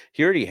question.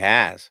 He already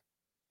has,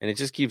 and it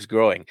just keeps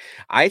growing.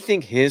 I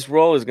think his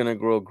role is going to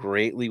grow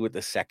greatly with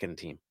the second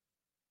team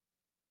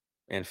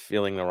and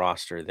filling the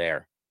roster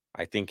there.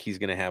 I think he's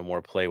going to have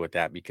more play with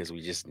that because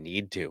we just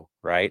need to,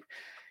 right?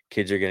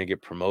 Kids are going to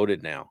get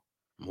promoted now.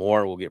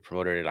 More will get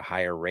promoted at a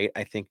higher rate,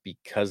 I think,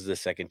 because the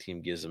second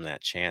team gives them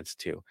that chance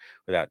to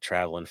without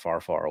traveling far,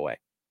 far away.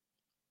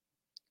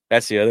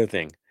 That's the other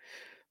thing.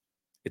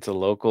 It's a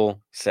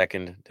local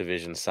second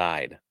division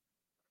side.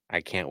 I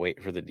can't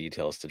wait for the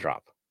details to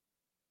drop.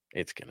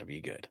 It's going to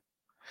be good.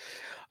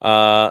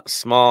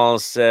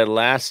 Smalls said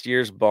last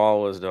year's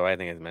ball was, I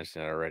think I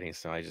mentioned that already,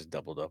 so I just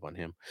doubled up on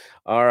him.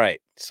 All right.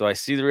 So I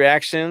see the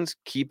reactions.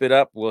 Keep it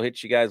up. We'll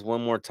hit you guys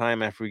one more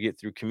time after we get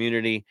through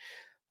community.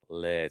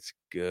 Let's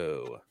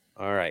go.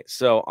 All right.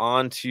 So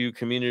on to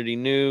community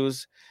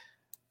news.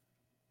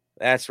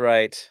 That's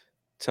right.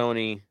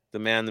 Tony, the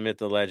man, the myth,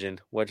 the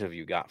legend. What have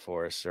you got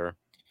for us, sir?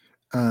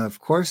 Of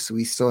course,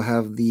 we still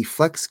have the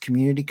Flex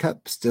Community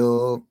Cup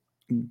still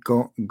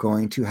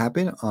going to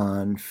happen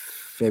on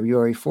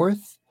February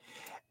 4th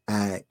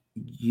at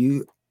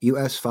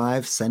US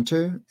 5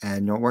 Center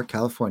at Norwalk,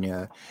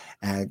 California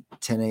at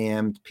 10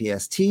 a.m.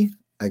 PST.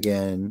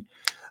 Again,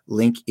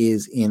 link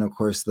is in, of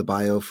course, the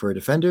bio for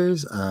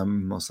Defenders,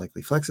 most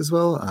likely Flex as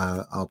well.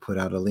 I'll put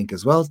out a link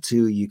as well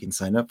too. You can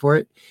sign up for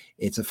it.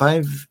 It's a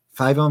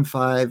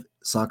 5-on-5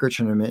 soccer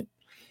tournament.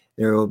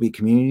 There will be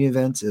community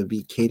events. It'll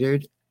be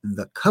catered.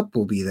 The cup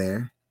will be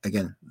there.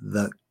 Again,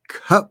 the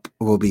cup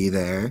will be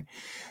there.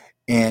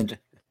 And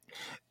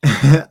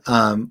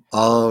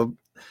all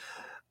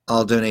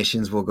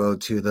donations will go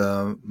to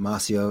the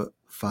Memorial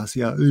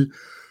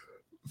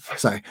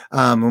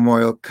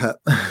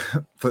Cup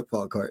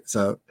football court.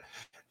 So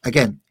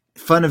again,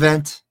 fun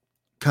event.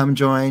 Come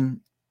join,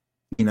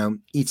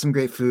 eat some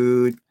great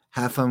food,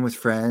 have fun with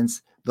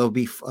friends. There'll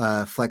be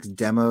Flex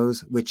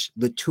demos, which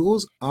the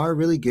tools are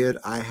really good.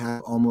 I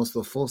have almost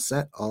the full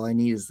set. All I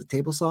need is the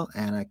table saw,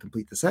 and I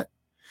complete the set.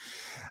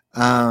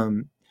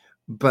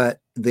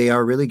 But they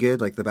are really good.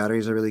 Like the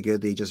batteries are really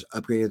good. They just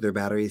upgraded their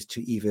batteries to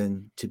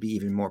be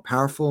even more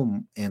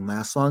powerful and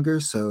last longer.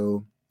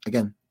 So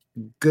again,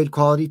 good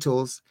quality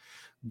tools,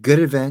 good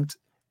event,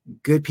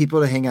 good people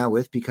to hang out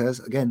with because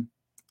again,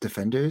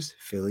 Defenders,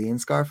 Philly,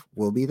 and Scarf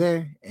will be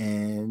there,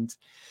 and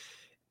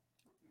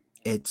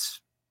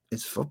it's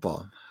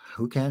football.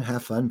 Who can't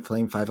have fun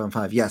playing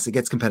 5-on-5? Yes, it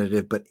gets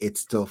competitive, but it's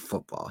still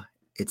football.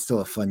 It's still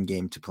a fun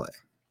game to play.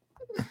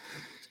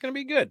 It's going to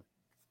be good.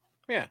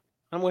 Yeah,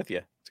 I'm with you.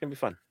 It's going to be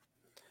fun.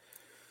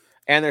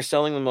 And they're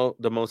selling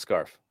the Mo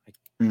scarf.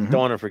 I don't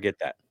want to forget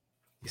that.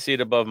 You see it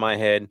above my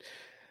head.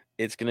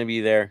 It's going to be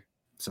there.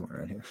 Somewhere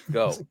around here.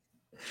 Go.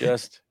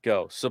 Just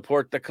go.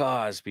 Support the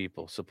cause,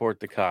 people. Support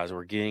the cause.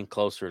 We're getting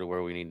closer to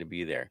where we need to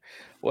be there.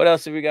 What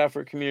else have we got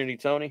for community,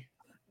 Tony?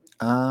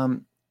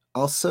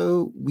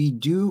 Also, we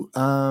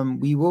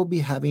will be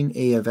having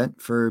a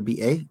event for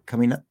BA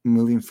coming up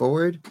moving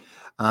forward.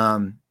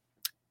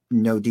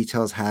 No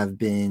details have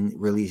been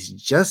released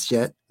just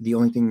yet. The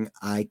only thing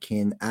I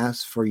can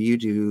ask for you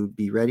to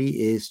be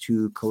ready is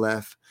to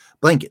collect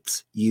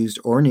blankets, used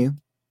or new,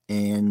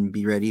 and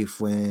be ready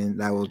when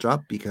that will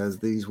drop, because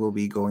these will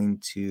be going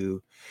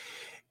to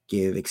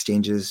give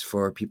exchanges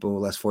for people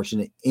less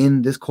fortunate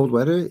in this cold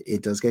weather.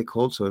 It does get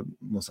cold, so it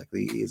most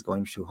likely is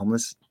going to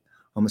homeless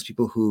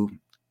people who,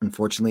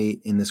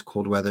 unfortunately, in this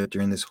cold weather,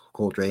 during this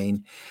cold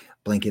rain,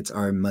 blankets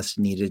are must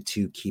needed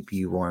to keep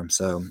you warm.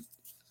 So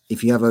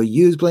if you have a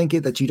used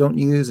blanket that you don't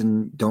use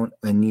and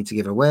need to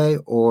give away,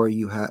 or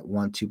you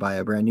want to buy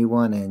a brand new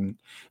one and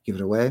give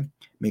it away,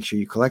 make sure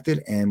you collect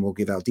it, and we'll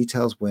give out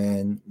details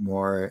when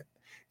more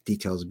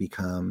details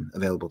become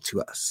available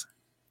to us.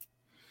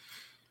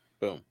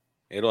 Boom.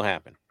 It'll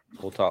happen.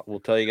 We'll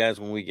tell you guys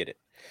when we get it.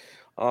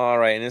 All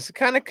right. And it's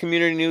kind of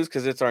community news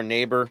because it's our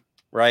neighbor,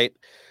 right?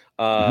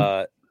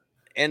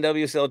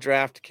 NWSL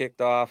draft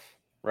kicked off,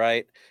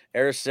 right?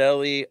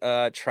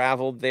 Araceli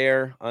traveled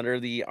there under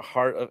the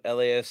Heart of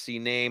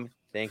LAFC name.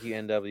 Thank you,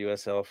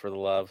 NWSL, for the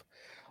love.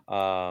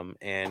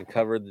 And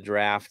covered the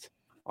draft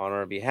on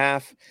our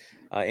behalf.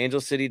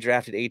 Angel City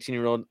drafted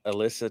 18-year-old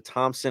Alyssa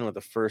Thompson with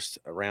a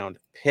first-round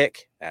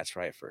pick. That's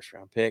right,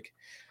 first-round pick.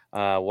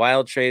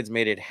 Wild Trades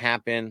made it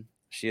happen.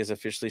 She is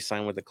officially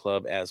signed with the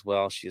club as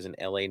well. She is an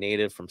LA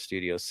native from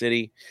Studio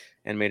City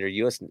and made her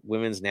U.S.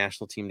 women's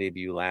national team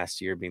debut last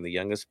year, being the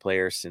youngest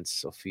player since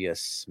Sophia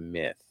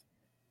Smith.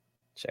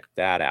 Check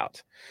that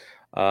out.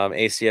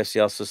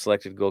 ACFC also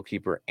selected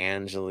goalkeeper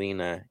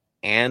Angelina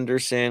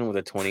Anderson with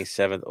a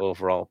 27th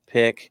overall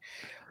pick.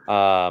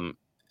 Bam,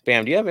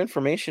 do you have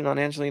information on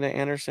Angelina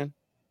Anderson?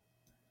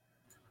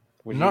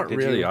 Not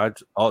really. I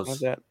was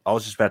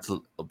just about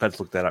to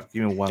look that up.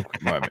 Give me one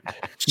quick moment.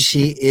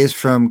 She is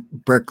from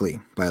Berkeley,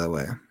 by the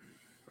way.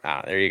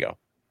 There you go.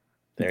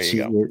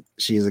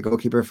 She is a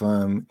goalkeeper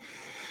from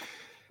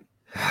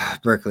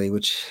Berkeley,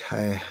 which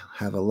I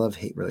have a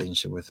love-hate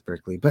relationship with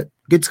Berkeley, but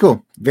good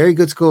school, very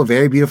good school,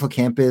 very beautiful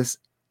campus.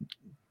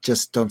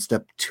 Just don't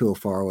step too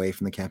far away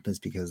from the campus,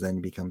 because then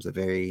it becomes a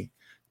very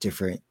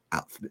different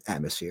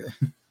atmosphere.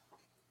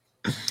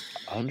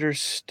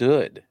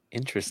 Understood.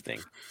 Interesting.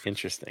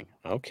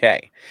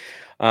 Okay.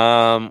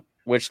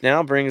 Which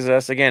now brings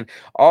us, again,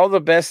 all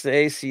the best to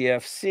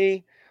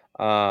ACFC.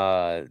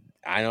 I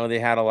know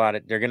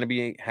they're going to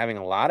be having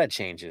a lot of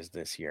changes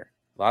this year.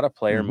 A lot of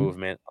player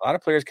movement, a lot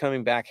of players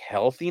coming back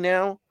healthy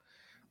now,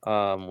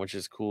 which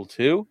is cool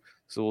too.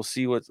 So we'll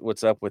see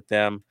what's up with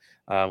them.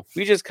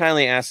 We just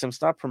kindly ask them,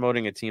 stop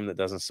promoting a team that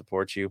doesn't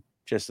support you.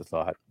 Just a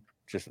thought,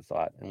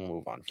 and we'll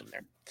move on from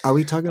there. Are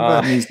we talking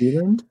about New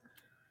Zealand?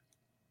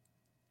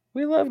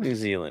 We love New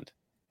Zealand.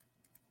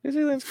 New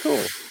Zealand's cool.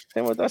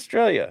 Same with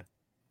Australia.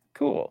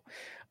 Cool.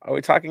 Are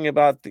we talking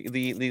about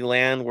the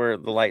land where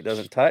the light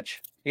doesn't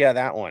touch? Yeah,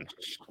 that one.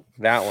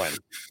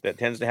 That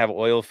tends to have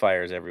oil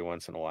fires every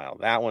once in a while.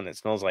 That one that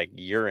smells like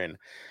urine.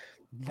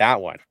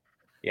 That one.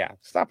 Yeah,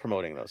 stop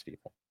promoting those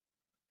people.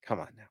 Come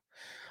on now.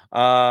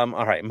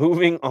 All right,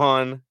 moving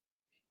on.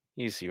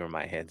 You see where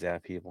my head's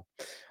at, people.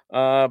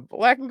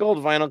 Black and Gold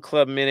Vinyl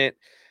Club Minute.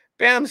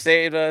 Bam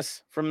saved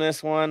us from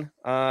this one.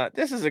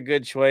 This is a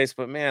good choice,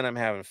 but man, I'm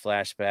having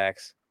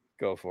flashbacks.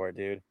 Go for it,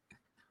 dude.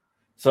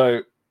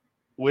 So,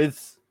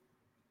 with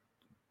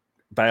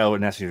Bale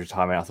announcing his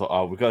retirement, I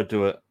thought, we got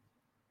to do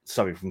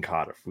something from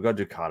Cardiff. We got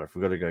to do Cardiff.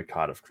 We got to go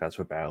Cardiff, because that's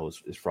where Bale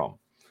is from.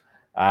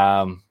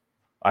 I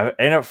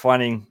ended up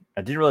finding,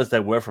 I didn't realize they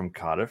were from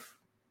Cardiff,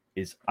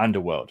 is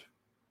Underworld.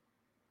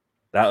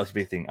 That was a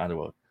big thing,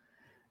 Underworld.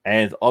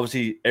 And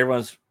obviously,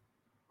 everyone's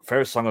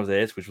favorite song of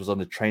theirs, which was on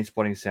the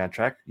Trainspotting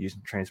soundtrack,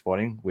 using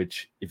Trainspotting,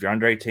 which if you're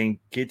under 18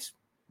 kids,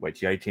 wait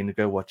till you're 18 to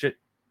go watch it.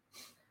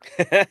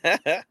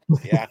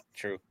 Yeah,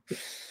 true.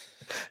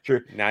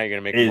 Now you're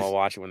gonna make them all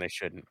watch it when they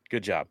shouldn't.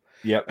 Good job.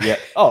 Yep.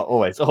 Oh,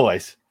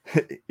 always.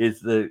 It's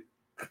the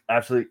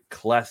absolute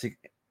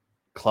classic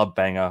club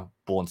banger,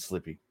 Born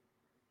Slippy.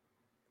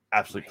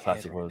 Absolute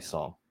classic of a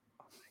song.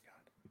 Oh my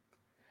god!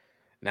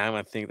 Now I'm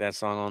gonna think that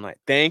song all night.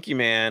 Thank you,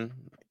 man.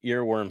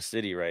 You're Worm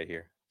City right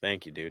here.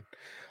 Thank you, dude.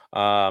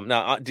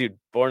 Dude,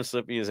 Born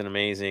Slippy is an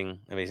amazing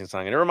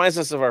song, and it reminds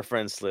us of our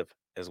friend Slip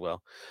as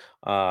well.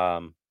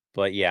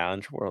 But yeah,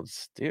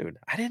 Underworld's, dude,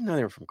 I didn't know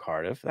they were from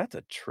Cardiff. That's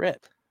a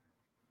trip.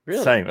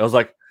 Really? Same. I was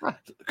like,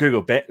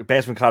 Google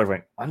bands from Cardiff.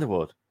 Went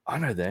Underworld. I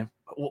know them.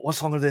 What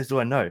song of theirs do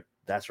I know?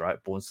 That's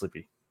right, Born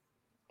Slippy.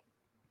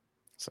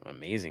 Some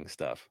amazing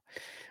stuff.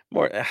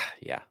 More,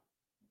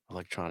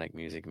 electronic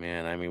music,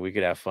 man. I mean, we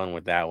could have fun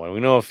with that one. We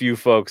know a few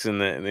folks in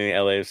the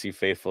LAFC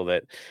faithful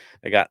that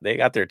they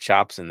got their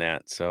chops in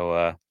that.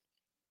 So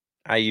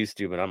I used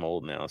to, but I'm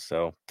old now,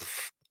 so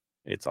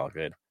it's all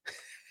good.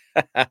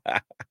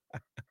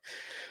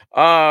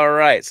 All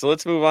right, so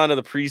let's move on to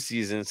the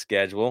preseason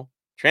schedule.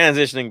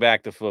 Transitioning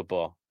back to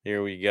football.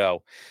 Here we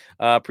go.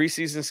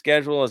 Preseason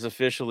schedule is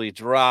officially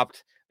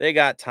dropped. They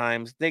got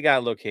times, they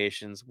got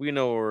locations. We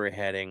know where we're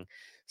heading.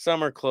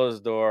 Some are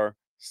closed door,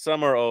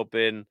 some are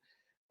open.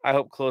 I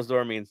hope closed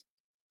door means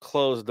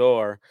closed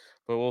door,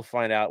 but we'll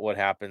find out what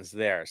happens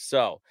there.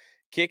 So,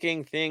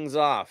 kicking things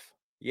off.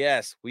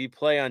 Yes, we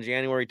play on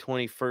January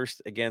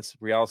 21st against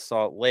Real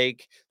Salt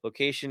Lake.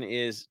 Location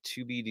is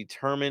to be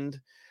determined.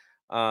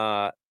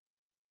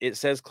 It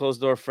says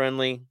closed door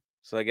friendly.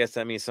 So I guess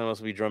that means someone else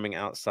will be drumming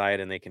outside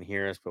and they can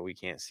hear us, but we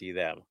can't see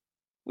them.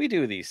 We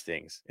do these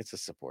things. It's a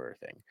supporter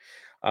thing.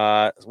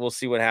 We'll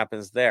see what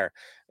happens there.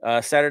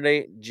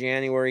 Saturday,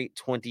 January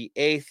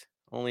 28th,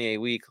 only a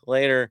week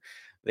later,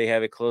 they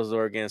have a closed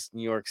door against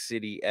New York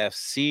City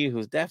FC,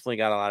 who's definitely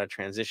got a lot of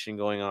transition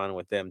going on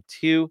with them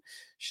too.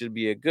 Should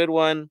be a good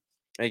one.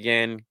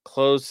 Again,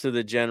 closed to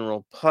the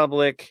general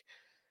public.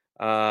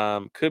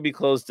 Could be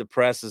closed to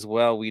press as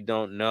well. We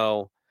don't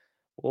know.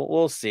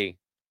 We'll see.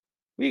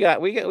 We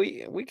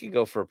can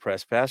go for a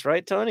press pass,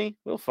 right, Tony?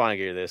 We'll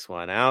figure this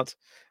one out.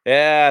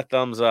 Yeah,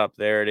 thumbs up.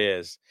 There it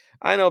is.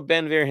 I know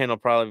Ben Verheyen will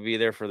probably be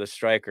there for the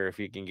striker if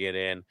he can get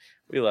in.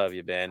 We love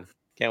you, Ben.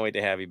 Can't wait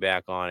to have you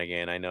back on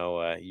again. I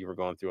know you were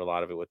going through a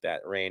lot of it with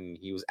that rain.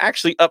 He was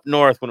actually up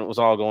north when it was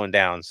all going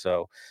down.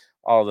 So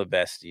all the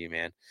best to you,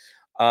 man.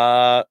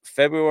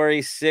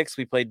 February 6th,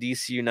 we play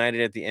DC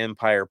United at the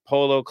Empire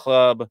Polo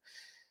Club,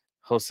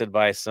 hosted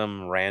by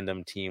some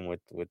random team with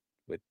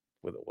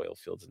oil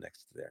fields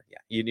next to there. Yeah,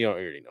 you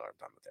already know what I'm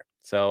talking about there.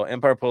 So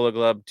Empire Polo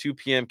Club, 2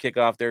 p.m.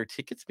 kickoff there.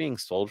 Tickets being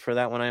sold for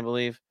that one, I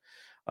believe.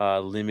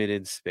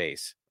 Limited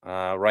space.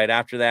 Right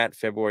after that,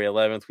 February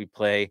 11th, we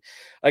play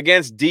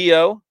against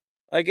Dio,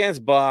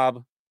 against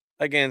Bob,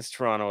 against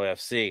Toronto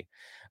FC.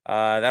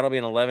 That'll be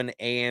an 11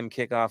 a.m.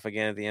 kickoff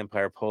again at the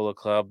Empire Polo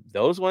Club.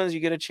 Those ones you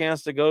get a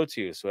chance to go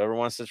to. So whoever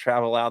wants to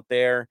travel out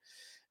there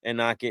and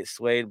not get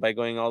swayed by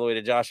going all the way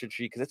to Joshua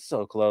Tree because it's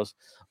so close.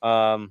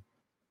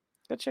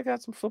 Go check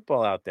out some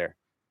football out there.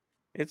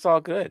 It's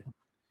all good.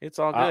 It's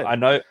all good. I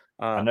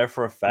know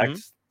for a fact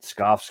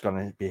Scarf's going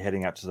to be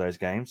heading up to those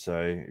games.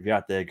 So if you're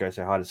out there, go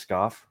say hi to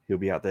Scarf. He'll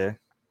be out there.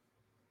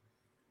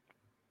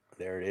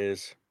 There it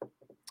is.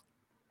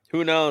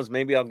 Who knows?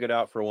 Maybe I'll get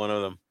out for one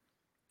of them.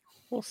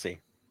 We'll see.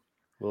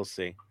 We'll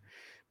see.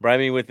 Bribe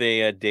me with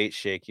a date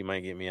shake. You might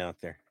get me out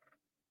there.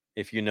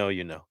 If you know,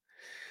 you know.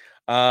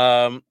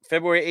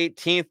 February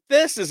 18th.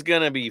 This is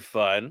going to be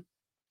fun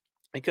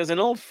because an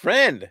old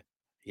friend.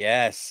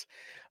 Yes.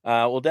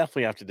 We'll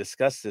definitely have to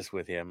discuss this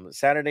with him.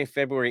 Saturday,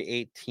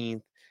 February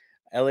 18th,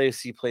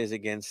 LAFC plays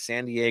against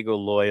San Diego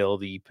Loyal,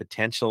 the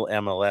potential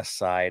MLS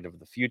side of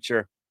the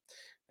future.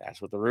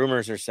 That's what the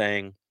rumors are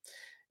saying.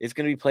 It's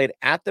going to be played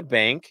at the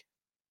Bank.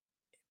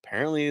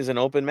 Apparently, it's an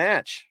open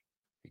match.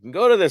 You can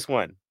go to this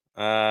one.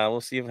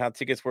 We'll see how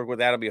tickets work with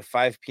that. It'll be a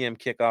 5 p.m.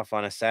 kickoff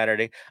on a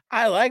Saturday.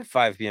 I like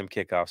 5 p.m.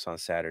 kickoffs on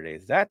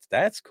Saturdays.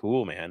 That's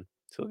cool, man.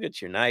 Still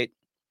get your night.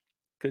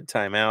 Good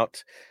time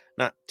out.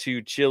 Not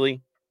too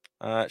chilly.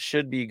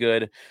 Should be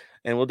good.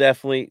 And we'll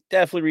definitely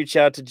reach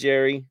out to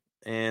Jerry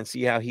and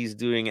see how he's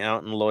doing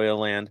out in Loyal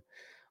Land.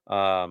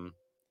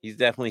 He's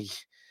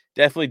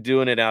definitely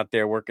doing it out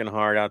there, working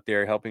hard out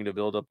there, helping to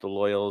build up the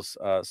Loyals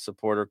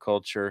supporter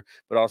culture,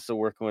 but also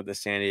working with the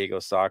San Diego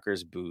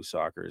Sockers. Boo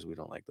Sockers. We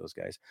don't like those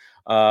guys.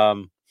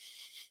 Sorry,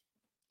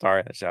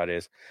 that's how it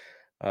is.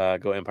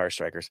 Go Empire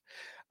Strikers.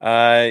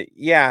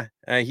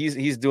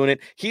 He's doing it.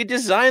 He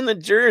designed the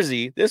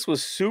jersey. This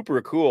was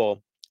super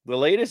cool. The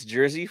latest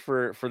jersey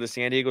for the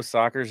San Diego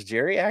Sockers,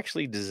 Jerry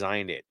actually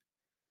designed it.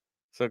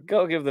 So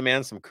go give the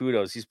man some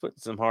kudos. He's putting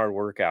some hard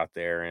work out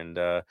there. And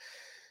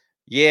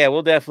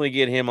we'll definitely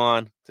get him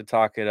on to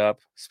talk it up,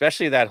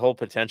 especially that whole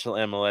potential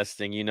MLS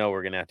thing. You know,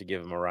 we're going to have to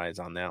give him a rise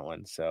on that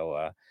one.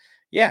 So,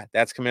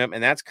 that's coming up.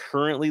 And that's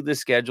currently the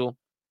schedule.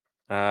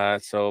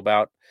 So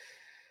about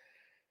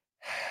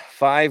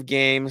 5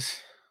 games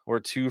or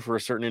 2 for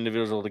a certain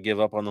individual to give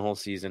up on the whole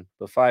season,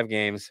 but 5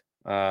 games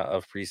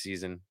of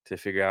preseason to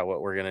figure out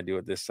what we're going to do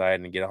at this side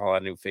and get a whole lot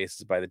of new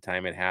faces by the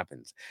time it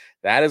happens.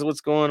 That is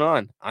what's going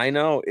on. I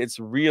know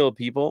it's real,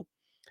 people.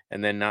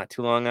 And then not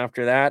too long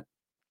after that,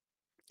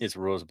 it's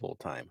Rose Bowl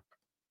time.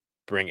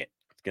 Bring it.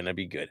 It's going to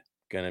be good.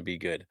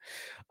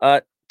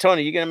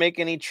 Tony, you going to make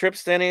any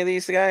trips to any of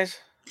these guys?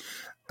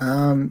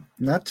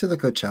 Not to the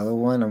Coachella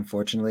one,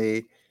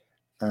 unfortunately.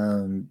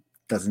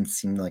 Doesn't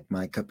seem like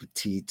my cup of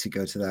tea to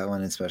go to that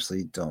one,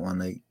 especially don't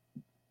want to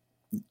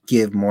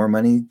give more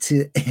money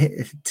to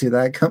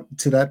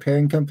that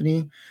pairing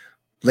company.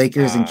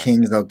 Lakers and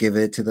Kings, I'll give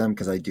it to them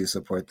because I do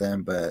support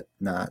them, but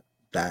not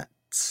that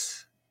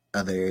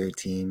other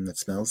team that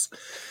smells.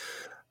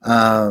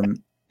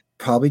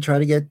 Probably try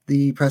to get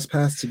the press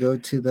pass to go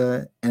to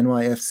the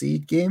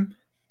NYFC game,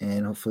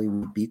 and hopefully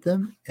we beat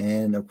them.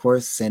 And of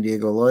course, San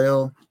Diego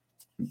Loyal,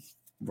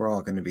 we're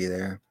all going to be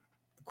there.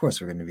 Of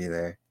course, we're going to be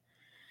there.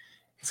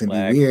 It's going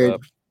to be weird.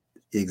 Up.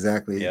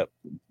 Exactly. Yep.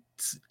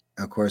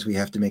 Of course, we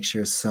have to make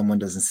sure someone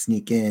doesn't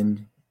sneak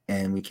in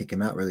and we kick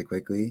him out really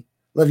quickly.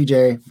 Love you,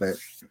 Jerry, but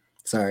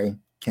sorry,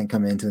 can't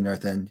come into the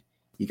North End.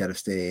 You got to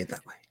stay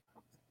that way.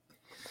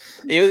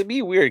 It would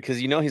be weird because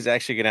he's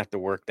actually gonna have to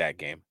work that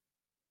game,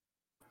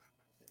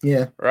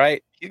 Yeah.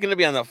 right? He's gonna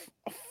be on the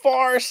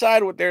far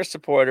side with their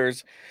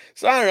supporters.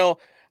 So I don't know.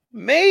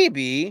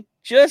 Maybe,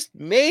 just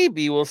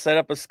maybe, we'll set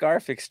up a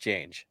scarf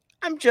exchange.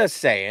 I'm just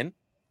saying,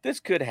 this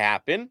could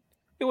happen.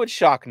 It would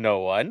shock no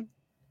one.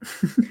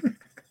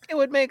 It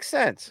would make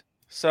sense.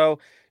 So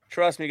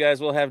trust me, guys,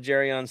 we'll have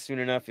Jerry on soon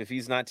enough. If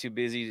he's not too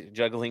busy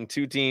juggling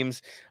two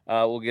teams,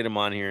 we'll get him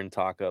on here and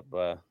talk up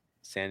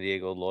San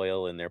Diego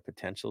Loyal and their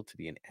potential to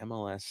be an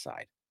MLS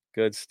side.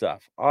 Good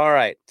stuff. All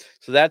right.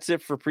 So that's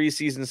it for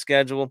preseason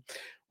schedule.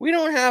 We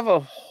don't have a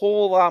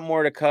whole lot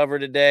more to cover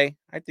today.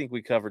 I think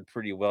we covered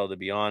pretty well, to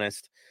be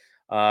honest.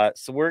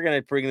 So we're going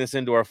to bring this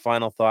into our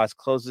final thoughts,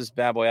 close this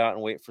bad boy out,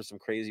 and wait for some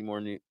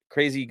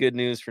crazy good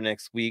news for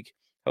next week.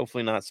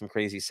 Hopefully not some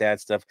crazy sad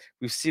stuff.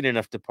 We've seen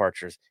enough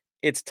departures.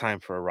 It's time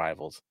for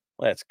arrivals.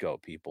 Let's go,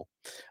 people.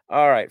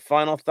 All right,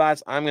 final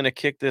thoughts. I'm going to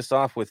kick this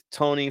off with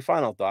Tony.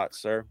 Final thoughts,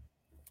 sir.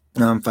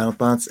 Final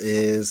thoughts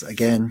is,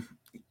 again,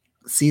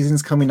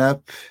 season's coming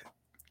up.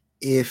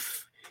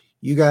 If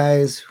you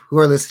guys who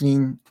are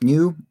listening,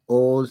 new,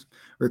 old,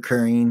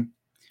 recurring,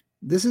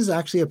 this is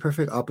actually a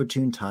perfect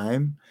opportune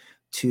time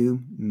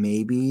to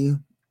maybe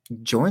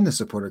join the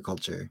supporter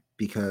culture,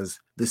 because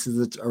this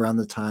is around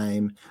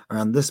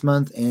this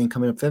month and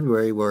coming up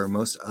February, where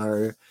most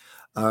of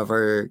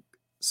our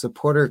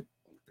supporter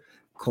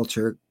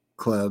culture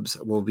clubs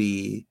will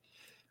be,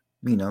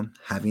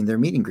 having their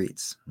meet and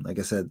greets. Like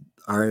I said,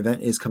 our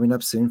event is coming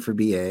up soon for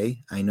BA.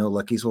 I know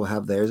Lucky's will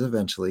have theirs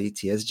eventually,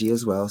 TSG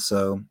as well.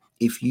 So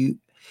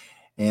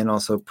and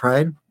also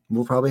Pride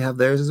will probably have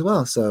theirs as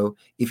well. So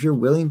if you're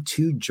willing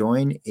to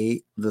join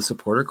the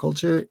supporter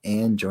culture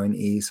and join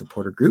a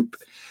supporter group,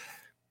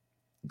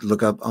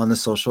 look up on the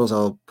socials.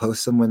 I'll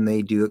post them when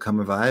they do come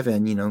revive,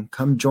 and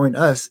come join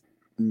us.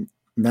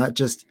 Not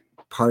just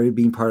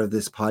being part of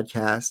this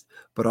podcast,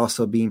 but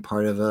also being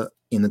part of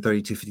in the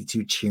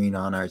 3252 cheering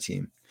on our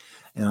team.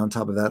 And on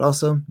top of that,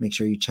 also make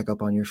sure you check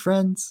up on your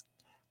friends,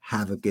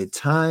 have a good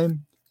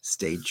time,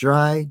 stay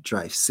dry,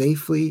 drive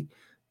safely,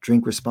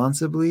 drink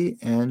responsibly,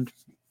 and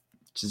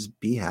just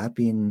be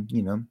happy and,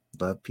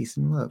 love, peace,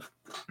 and love.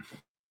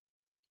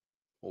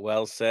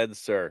 Well said,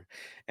 sir.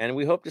 And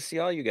we hope to see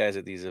all you guys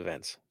at these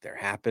events. They're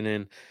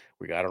happening.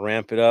 We got to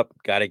ramp it up.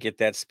 Got to get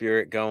that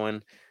spirit going.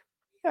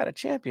 We got a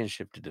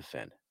championship to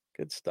defend.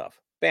 Good stuff.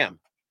 Bam.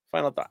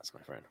 Final thoughts,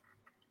 my friend.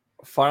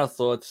 Final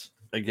thoughts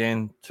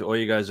again to all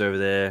you guys over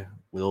there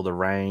with all the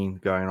rain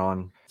going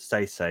on.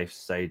 Stay safe,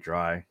 stay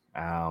dry.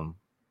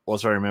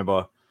 Also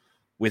remember,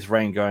 with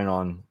rain going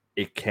on,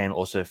 it can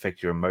also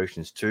affect your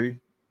emotions too.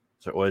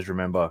 So always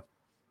remember,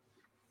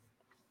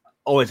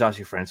 always ask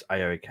your friends, are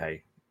you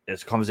okay?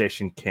 This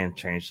conversation can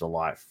change the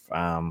life.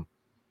 I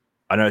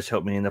know it's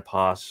helped me in the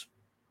past,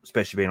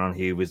 especially being on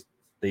here with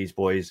these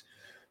boys.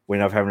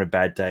 When I'm having a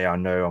bad day, I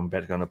know I'm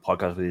about to go on a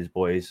podcast with these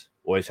boys.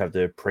 Always have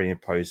the pre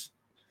and post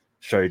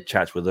show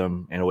chats with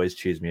them, and always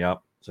cheers me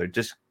up. So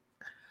just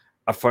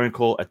a phone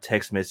call, a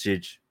text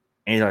message,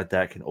 anything like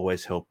that can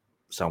always help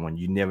someone.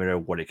 You never know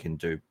what it can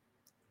do.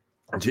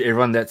 And to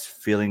everyone that's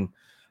feeling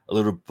a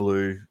little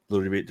blue, a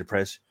little bit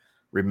depressed,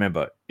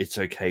 remember, it's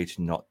okay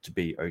to not to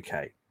be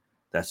okay.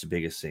 That's the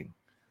biggest thing.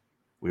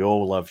 We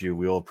all love you.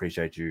 We all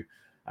appreciate you.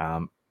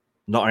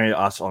 Not only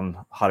us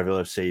on Heart of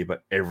LFC,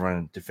 but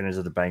everyone, Defenders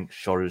of the Bank,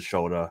 Shoulder to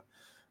Shoulder,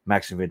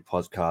 Max and Vid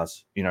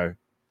podcast,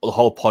 the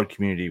whole pod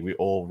community, we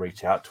all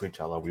reach out to each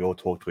other. We all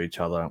talk to each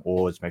other and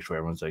always make sure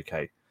everyone's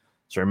okay.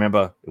 So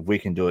remember, if we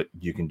can do it,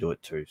 you can do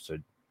it too. So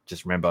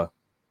just remember,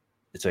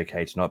 it's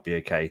okay to not be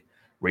okay.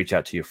 Reach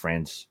out to your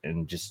friends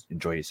and just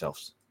enjoy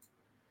yourselves.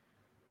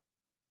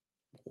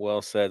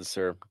 Well said,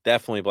 sir.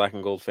 Definitely, Black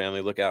and Gold family,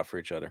 look out for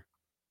each other.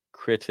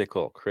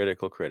 Critical.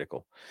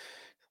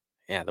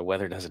 Yeah, the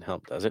weather doesn't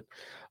help, does it?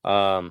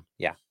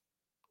 Yeah,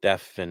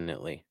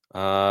 definitely.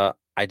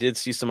 I did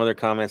see some other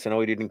comments. I know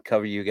we didn't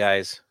cover you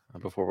guys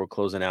before we're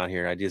closing out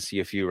here. I did see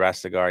a few.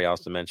 Rastagari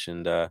also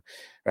mentioned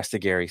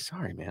Rastagari.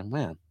 Sorry, man.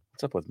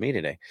 What's up with me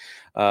today?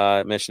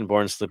 Mentioned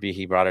Born Slippy.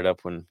 He brought it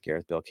up when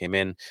Gareth Bale came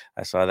in.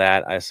 I saw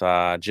that. I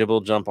saw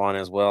Jibble jump on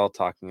as well,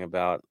 talking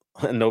about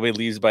nobody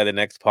leaves by the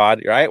next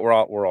pod. Right? We're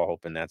all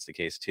hoping that's the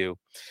case too.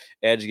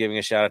 Edge giving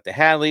a shout out to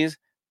Hadley's.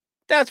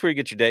 That's where you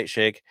get your date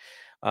shake.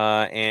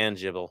 And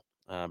Jibble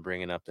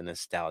bringing up the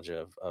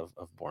nostalgia of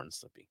Born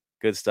Slippy.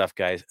 Good stuff,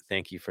 guys.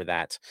 Thank you for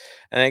that.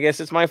 And I guess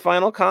it's my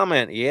final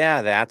comment.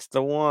 Yeah, that's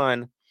the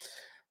one.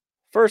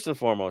 First and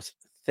foremost,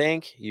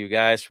 thank you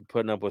guys for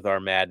putting up with our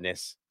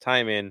madness.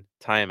 Time in,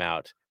 time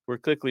out. We're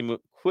quickly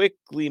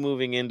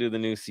moving into the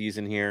new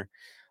season here.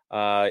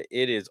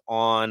 It is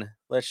on.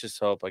 Let's just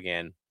hope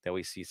again that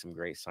we see some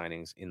great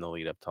signings in the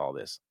lead up to all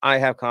this. I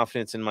have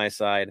confidence in my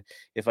side.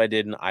 If I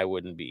didn't, I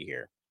wouldn't be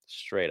here.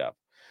 Straight up.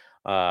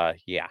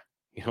 Yeah,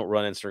 you don't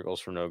run in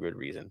circles for no good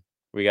reason.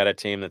 We got a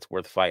team that's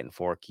worth fighting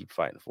for. Keep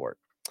fighting for it.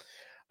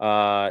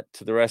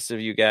 To the rest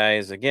of you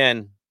guys,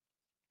 again,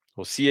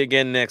 we'll see you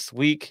again next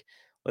week.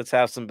 Let's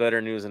have some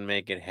better news and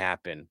make it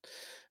happen.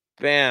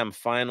 Bam.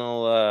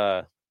 Final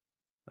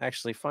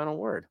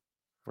word.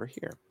 We're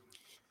here.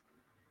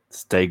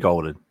 Stay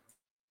golden.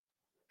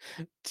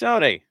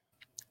 Tony.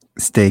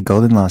 Stay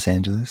golden, Los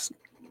Angeles.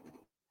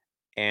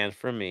 And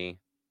from me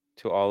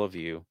to all of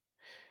you,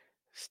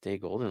 stay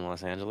golden,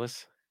 Los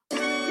Angeles.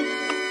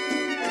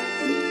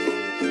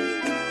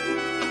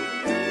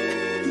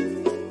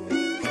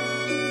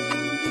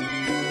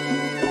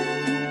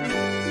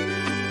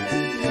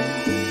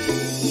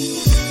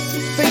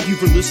 Thank you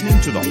for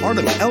listening to the Heart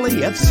of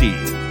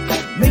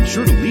LAFC. Make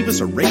sure to leave us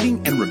a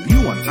rating and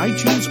review on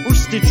iTunes or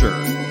Stitcher.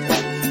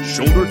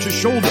 Shoulder to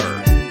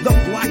shoulder, the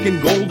black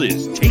and gold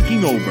is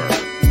taking over.